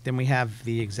 Unanimous. Then we have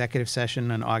the executive session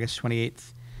on August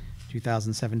 28th,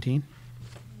 2017.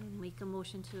 And make a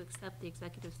motion to accept the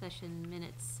executive session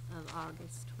minutes of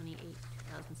August 28th,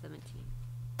 2017.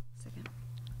 Second.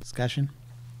 Discussion?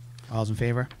 All those in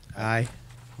favor? Aye.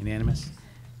 Unanimous.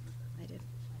 I did.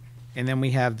 And then we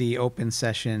have the open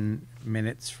session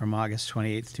minutes from August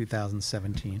 28th,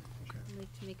 2017. I'd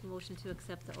like to make a motion to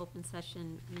accept the open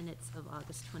session minutes of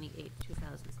August 28th,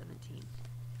 2017.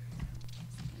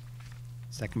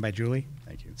 Second by Julie.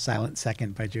 Thank you. Silent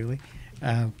second by Julie.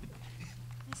 I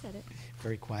said it.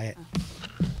 Very quiet.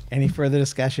 Any further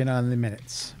discussion on the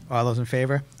minutes? All those in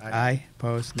favor? Aye.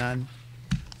 Opposed? None?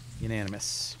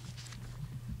 Unanimous.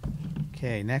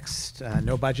 Okay, next,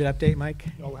 no budget update, Mike?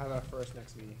 No, we'll have our first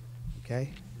next meeting.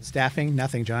 Okay. Staffing,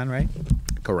 nothing, John, right?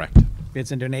 Correct.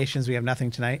 Bids and donations, we have nothing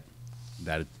tonight,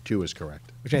 That too is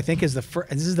correct. which I think is this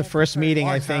is the first meeting,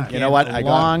 I Long think, time. You know in what? a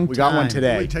long We got one time.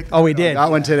 today. Really take the Oh, we time. did.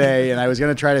 Got one today, and I was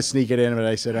going to try to sneak it in, but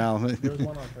I said, oh. There was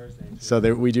one on Thursday. too. So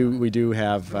there, we do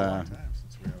have, It's been a long time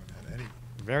since we haven't had any.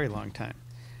 Very long time.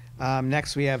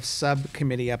 Next, we have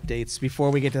subcommittee updates. Before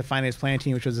we get to the finance planning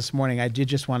team, which was this morning, I did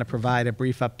just want to provide a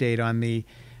brief update on the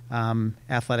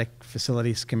athletic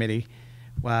facilities committee.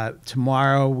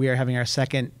 Tomorrow, we are having our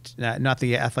second, not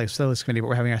the athletic facilities committee, but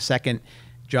we're having our second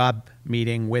job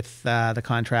meeting with the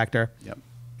contractor. Yep.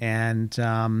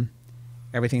 And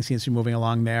everything seems to be moving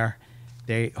along there.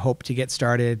 They hope to get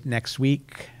started next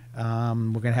week. We're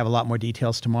going to have a lot more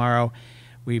details tomorrow.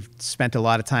 We've spent a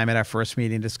lot of time at our first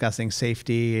meeting discussing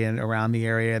safety and around the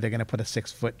area. They're going to put a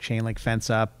 6-foot chain link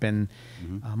fence up. And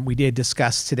we did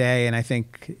discuss today, and I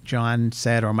think John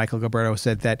said, or Michael Gilberto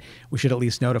said, that we should at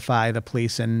least notify the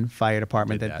police and fire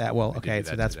department Did that that. that will, I did okay, do so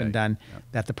that that's been today. done, Yep.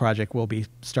 that the project will be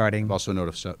starting. I've also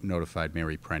notified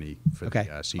Mary Prenny for Okay.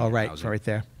 the senior Oh, right, housing. so right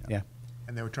there, yeah.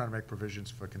 And they were trying to make provisions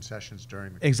for concessions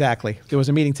during the. Exactly. There was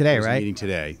a meeting today, There was a right? meeting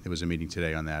today. There was a meeting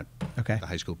today on that. Okay. The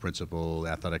high school principal,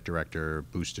 athletic director,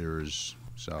 boosters,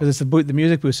 so. Because it's the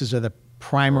music boosters are the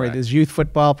primary, Correct. there's youth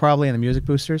football probably and the music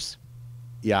boosters?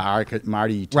 Yeah,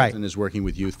 Marty Right. Tilton is working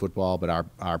with youth football, but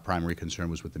our primary concern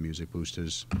was with the music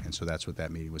boosters, and so that's what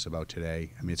that meeting was about today.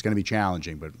 I mean, it's going to be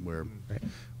challenging, but we're,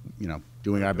 Right.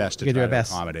 doing our best to We're gonna do try our to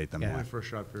best. accommodate them. Yeah. Only for a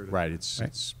short period of. Right, it's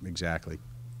Right. exactly.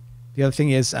 The other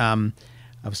thing is,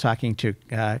 I was talking to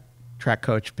track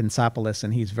coach Pinsopoulos,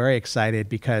 and he's very excited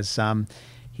because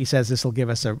he says this will give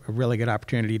us a really good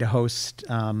opportunity to host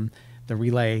the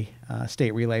relay,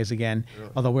 state relays again. Really?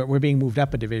 Although we're being moved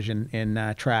up a division in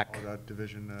track, Oh, that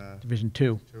division, Division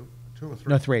 2. two or three?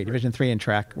 No, 3, Division 3 in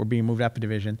track. We're being moved up a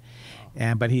division.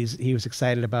 But he was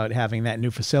excited about having that new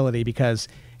facility because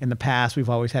in the past, we've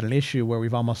always had an issue where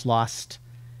we've almost lost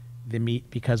the meet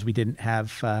because we didn't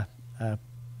have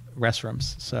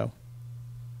restrooms. So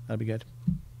that'll be good.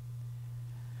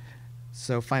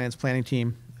 So finance planning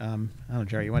team, I don't know,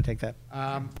 Jerry, you want to take that?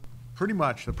 Pretty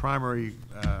much, the primary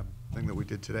thing that we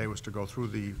did today was to go through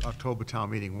the October town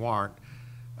meeting warrant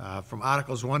from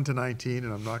Articles 1 to 19,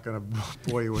 and I'm not going to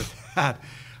bore you with that.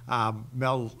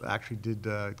 Mel actually did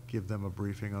give them a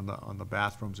briefing on the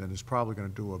bathrooms and is probably going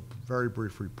to do a very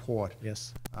brief report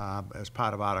Yes. as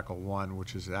part of Article 1,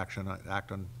 which is act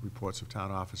on reports of town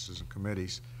offices and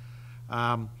committees.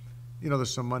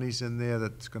 There's some monies in there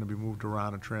that's going to be moved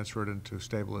around and transferred into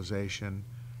stabilization,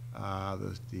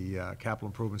 the capital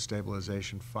improvement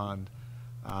stabilization fund.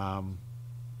 I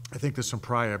think there's some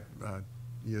prior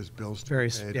years' bills to be Very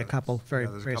paid. yeah, couple, very,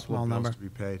 There's a very couple of small bills number. to be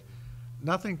paid.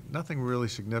 Nothing really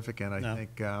significant. I No.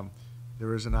 think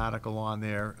there is an article on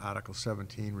there, Article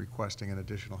 17, requesting an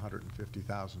additional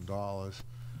 $150,000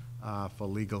 for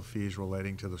legal fees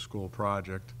relating to the school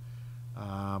project.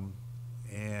 I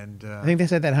think they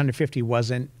said that 150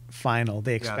 wasn't final.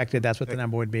 They expected that's what the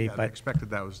number would be, Yeah, they but expected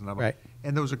that was the number. Right.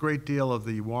 And there was a great deal of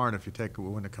the warrant, if you take,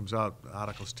 when it comes out,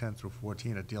 Articles 10 through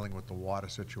 14 are dealing with the water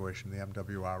situation, the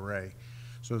MWRA.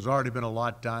 So there's already been a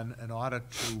lot done. In order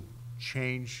to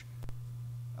change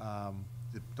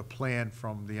the plan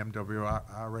from the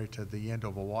MWRA to the end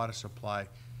of a water supply,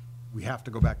 we have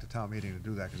to go back to town meeting to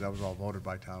do that, because that was all voted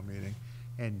by town meeting.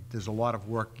 And there's a lot of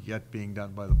work yet being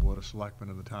done by the Board of Selectmen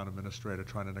and the town administrator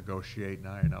trying to negotiate and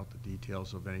iron out the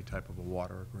details of any type of a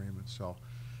water agreement. So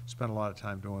spent a lot of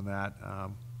time doing that. I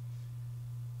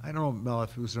don't know, Mel,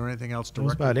 if was there anything else That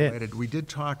was directly about it. related? We did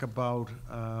talk about,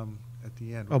 at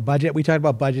the end. Oh, budget, we talked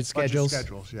about budget schedules. Budget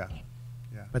schedules, yeah.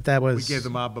 Yeah. But that was. We gave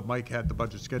them out, but Mike had the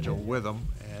budget schedule with him,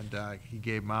 and he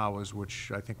gave them ours,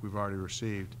 which I think we've already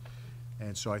received.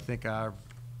 And so I think our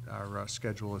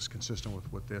schedule is consistent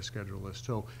with what their schedule is,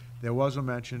 too. There was a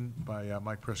mention by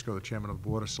Mike Prisco, the chairman of the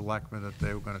Board of Selectmen, that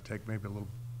they were going to take maybe a little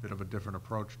bit of a different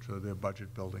approach to their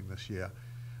budget building this year,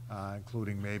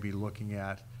 including maybe looking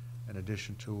at, in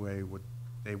addition to what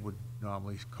they would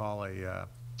normally call a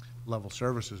level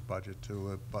services budget,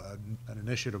 to an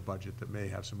initiative budget that may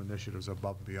have some initiatives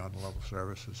above and beyond the level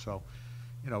services. So,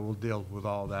 we'll deal with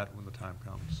all that when the time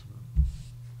comes.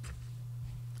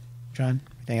 John,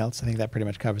 anything else? I think that pretty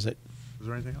much covers it. Is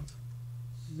there anything else?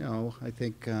 No, I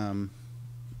think there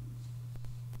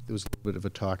was a little bit of a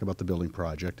talk about the building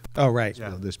project. Oh, right,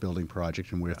 Yeah. This building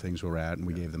project and where things were at, and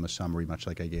we Yeah. gave them a summary, much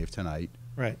like I gave tonight.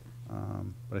 right.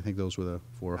 But I think those were the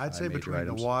 4 or 5 I'd say major between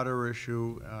items. the water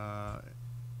issue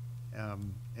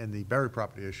and the Berry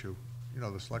property issue,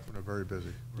 the selectmen are very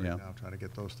busy right Yeah. now trying to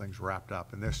get those things wrapped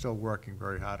up. And they're still working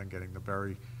very hard on getting the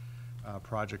Berry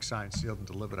project signed, sealed, and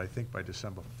delivered, I think, by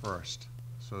December 1st,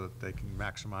 so that they can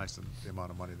maximize the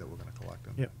amount of money that we're going to collect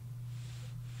on. Yep.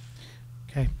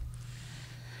 Okay.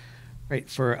 Right,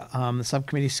 for the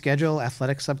subcommittee schedule,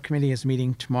 athletic subcommittee is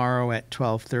meeting tomorrow at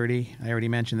 12:30. I already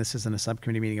mentioned this isn't a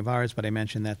subcommittee meeting of ours, but I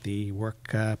mentioned that the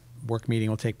work meeting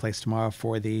will take place tomorrow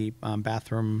for the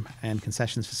bathroom and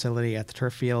concessions facility at the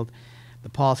turf field. The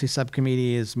policy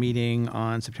subcommittee is meeting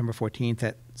on September 14th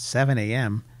at 7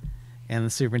 a.m. in the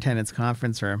superintendent's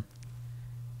conference room.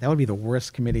 That would be the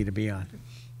worst committee to be on.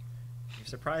 You're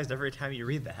surprised every time you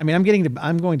read that. I mean,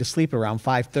 I'm going to sleep around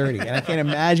 5:30, and I can't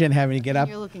imagine having to get up.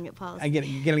 You're looking at policy.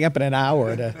 Getting up in an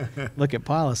hour to look at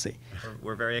policy.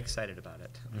 We're very excited about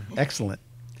it. Excellent.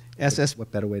 SS,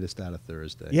 What better way to start a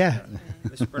Thursday? yeah.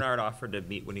 Mr. Bernard offered to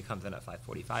meet when he comes in at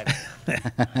 5:45.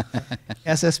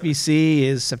 SSBC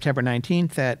is September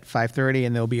 19th at 5:30,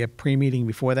 and there'll be a pre-meeting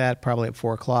before that, probably at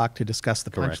 4 o'clock, to discuss the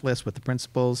punch Correct. list with the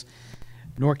principals.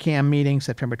 NORCAM meeting,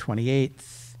 September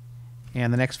 28th.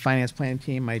 And the next finance planning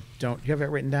team, do you have it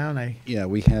written down? Yeah,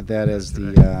 we had that as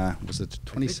the, was it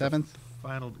 27th?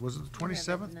 Final, was it the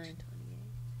 27th?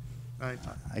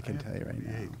 9/28. I can tell you right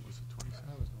now. Was it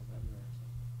 27th?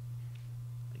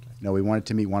 No, we wanted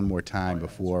to meet one more time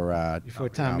before Before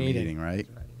town meeting. right?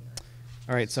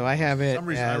 All right, so I have For it some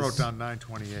reason, I wrote as, down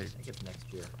 9/28. I think it's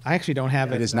next year. I actually don't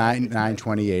have it. It is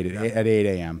 9:28 at 8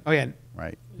 a.m. Oh, yeah,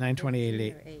 Right. 9:28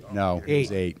 at 8. No, it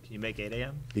was 8, Can you make 8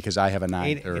 a.m.? because I have a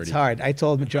 8, 9:30. it's hard. I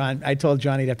told John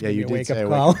he'd have to Yeah, give you me a did say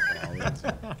wake-up a call.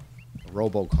 wake-up call. A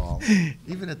robocall.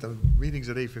 Even at the meetings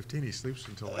at 8:15, he sleeps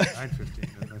until like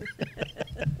 9:15.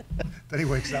 And then he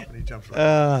wakes up and he jumps right.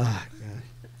 God.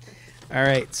 All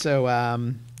right,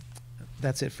 so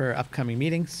that's it for upcoming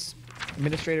meetings.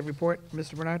 Administrative report,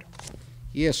 Mr. Bernard?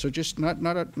 Yeah, so just not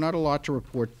a lot to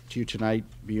report to you tonight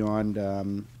beyond,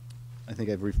 I think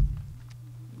I've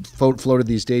floated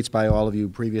these dates by all of you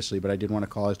previously, but I did want to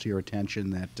call to your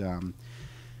attention that,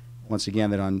 once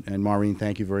again, and Maureen,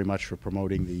 thank you very much for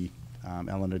promoting the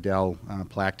Ellen Adele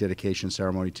plaque dedication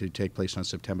ceremony to take place on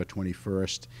September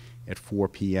 21st at 4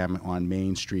 p.m. on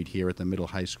Main Street here at the middle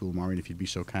high school. Maureen, if you'd be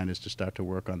so kind as to start to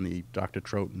work on the Dr.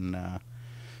 Troughton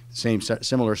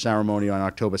similar ceremony on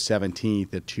October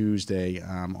 17th, at Tuesday,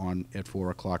 at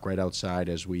 4 o'clock, right outside,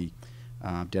 as we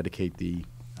dedicate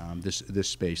this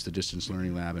space, the Distance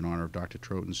Learning Lab, in honor of Dr.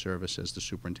 Troughton's service as the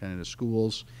superintendent of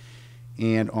schools.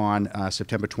 And on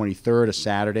September 23rd, a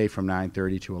Saturday, from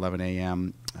 9:30 to 11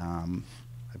 a.m.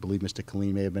 I believe Mr.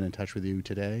 Killeen may have been in touch with you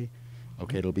today.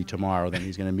 Okay, it'll be tomorrow. Then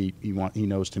he's going to meet. He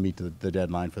knows to meet the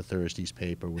deadline for Thursday's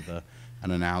paper with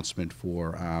an announcement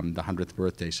for the 100th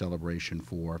birthday celebration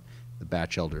for the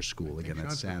Batchelder School. Again,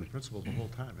 that's John's been the Saturday. principal the whole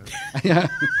time. Yeah.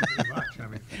 Pretty much. I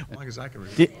mean, as long as I can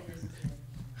remember.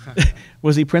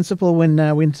 Was he principal when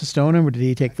we went to Stoneham, or did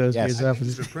he take those Yes. years I off? think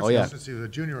he's been Oh, principal yeah. since he was a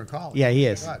junior in college. Yeah, he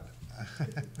is. God.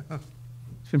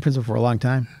 He's been principal for a long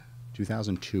time.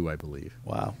 2002, I believe.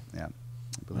 Wow. Yeah,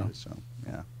 I believe so.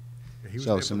 Yeah. He was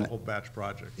So there for some- the whole batch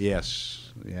project.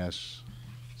 Yes. Yes.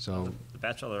 So, The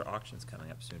Bachelor auction's coming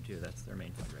up soon too. That's their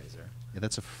main fundraiser. yeah,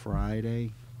 that's a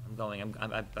Friday. I'm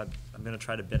gonna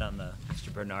try to bid on the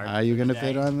Mr. Bernard. Are you gonna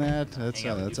today. bid on that? That's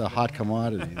Hang out with that's you a for hot the-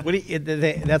 commodity. What do you,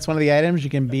 that's one of the items you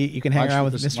can hang Lunch around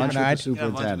with with the- Mr. lunch with the Bernard?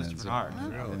 superintendent. Mr.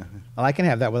 Bernard. Yeah. Well, I can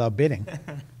have that without bidding.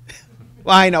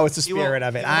 Well, I know, it's the You won't- spirit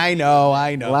of it. I know.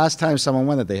 The last time someone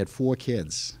went, they had 4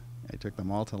 kids. I took them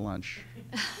all to lunch.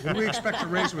 What do we expect to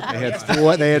raise with They that? had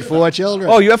 4. They had 4 children.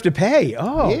 Oh, you have to pay.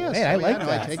 Oh, Yes, man, I oh, yeah, like no,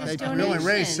 I that. take that. We only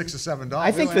raised Donation. $6 or $7.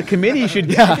 I think the committee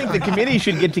should, I think the committee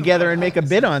should get together and make a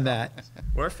bid on that.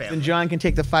 We're a Then family. John can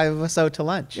take the 5 of us out to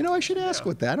lunch. You know, I should ask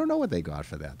what that. I don't know what they got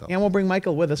for that though. And we'll bring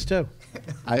Michael with us too.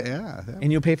 Yeah.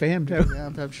 And you'll pay for him too.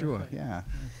 Yeah, I'm sure. Yeah.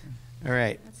 All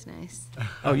right. That's nice.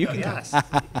 Oh, you can Yes. What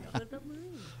about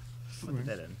mine? Put the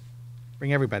bid in.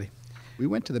 bring everybody. We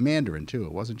went to the Mandarin too.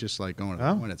 It wasn't just like going to the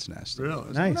Oh. Hornet's Nest.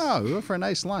 Really? Nice. No, we went for a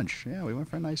nice lunch. Yeah, we went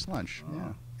for a nice lunch.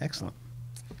 Yeah, Excellent.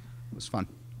 it was fun.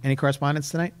 Any correspondence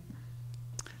tonight?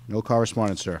 No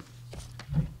correspondence, sir.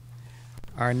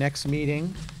 Our next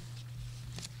meeting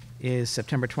is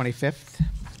September 25th,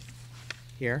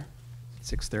 here,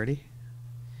 6:30.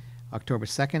 October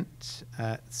 2nd,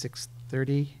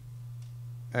 6:30,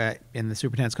 in the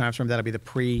superintendent's conference room. That'll be the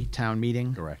pre-town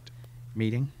meeting Correct.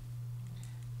 meeting.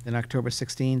 Then October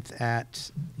 16th at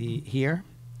here,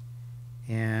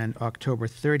 and October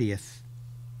 30th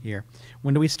here.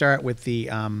 When do we start with the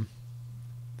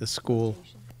school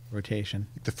rotation?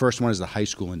 The first one is the high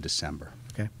school in December.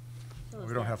 Okay.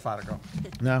 We don't have far to go.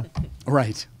 No?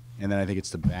 Right. And then I think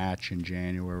it's the batch in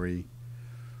January.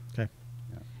 Okay.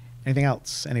 Anything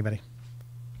else? Anybody?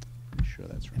 I'm sure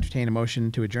that's right. Entertain a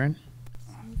motion to adjourn?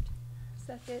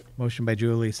 Second. Motion by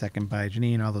Julie, second by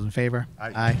Janine. All those in favor?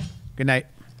 Aye. Aye. Good night.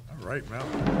 All right,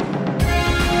 Mel.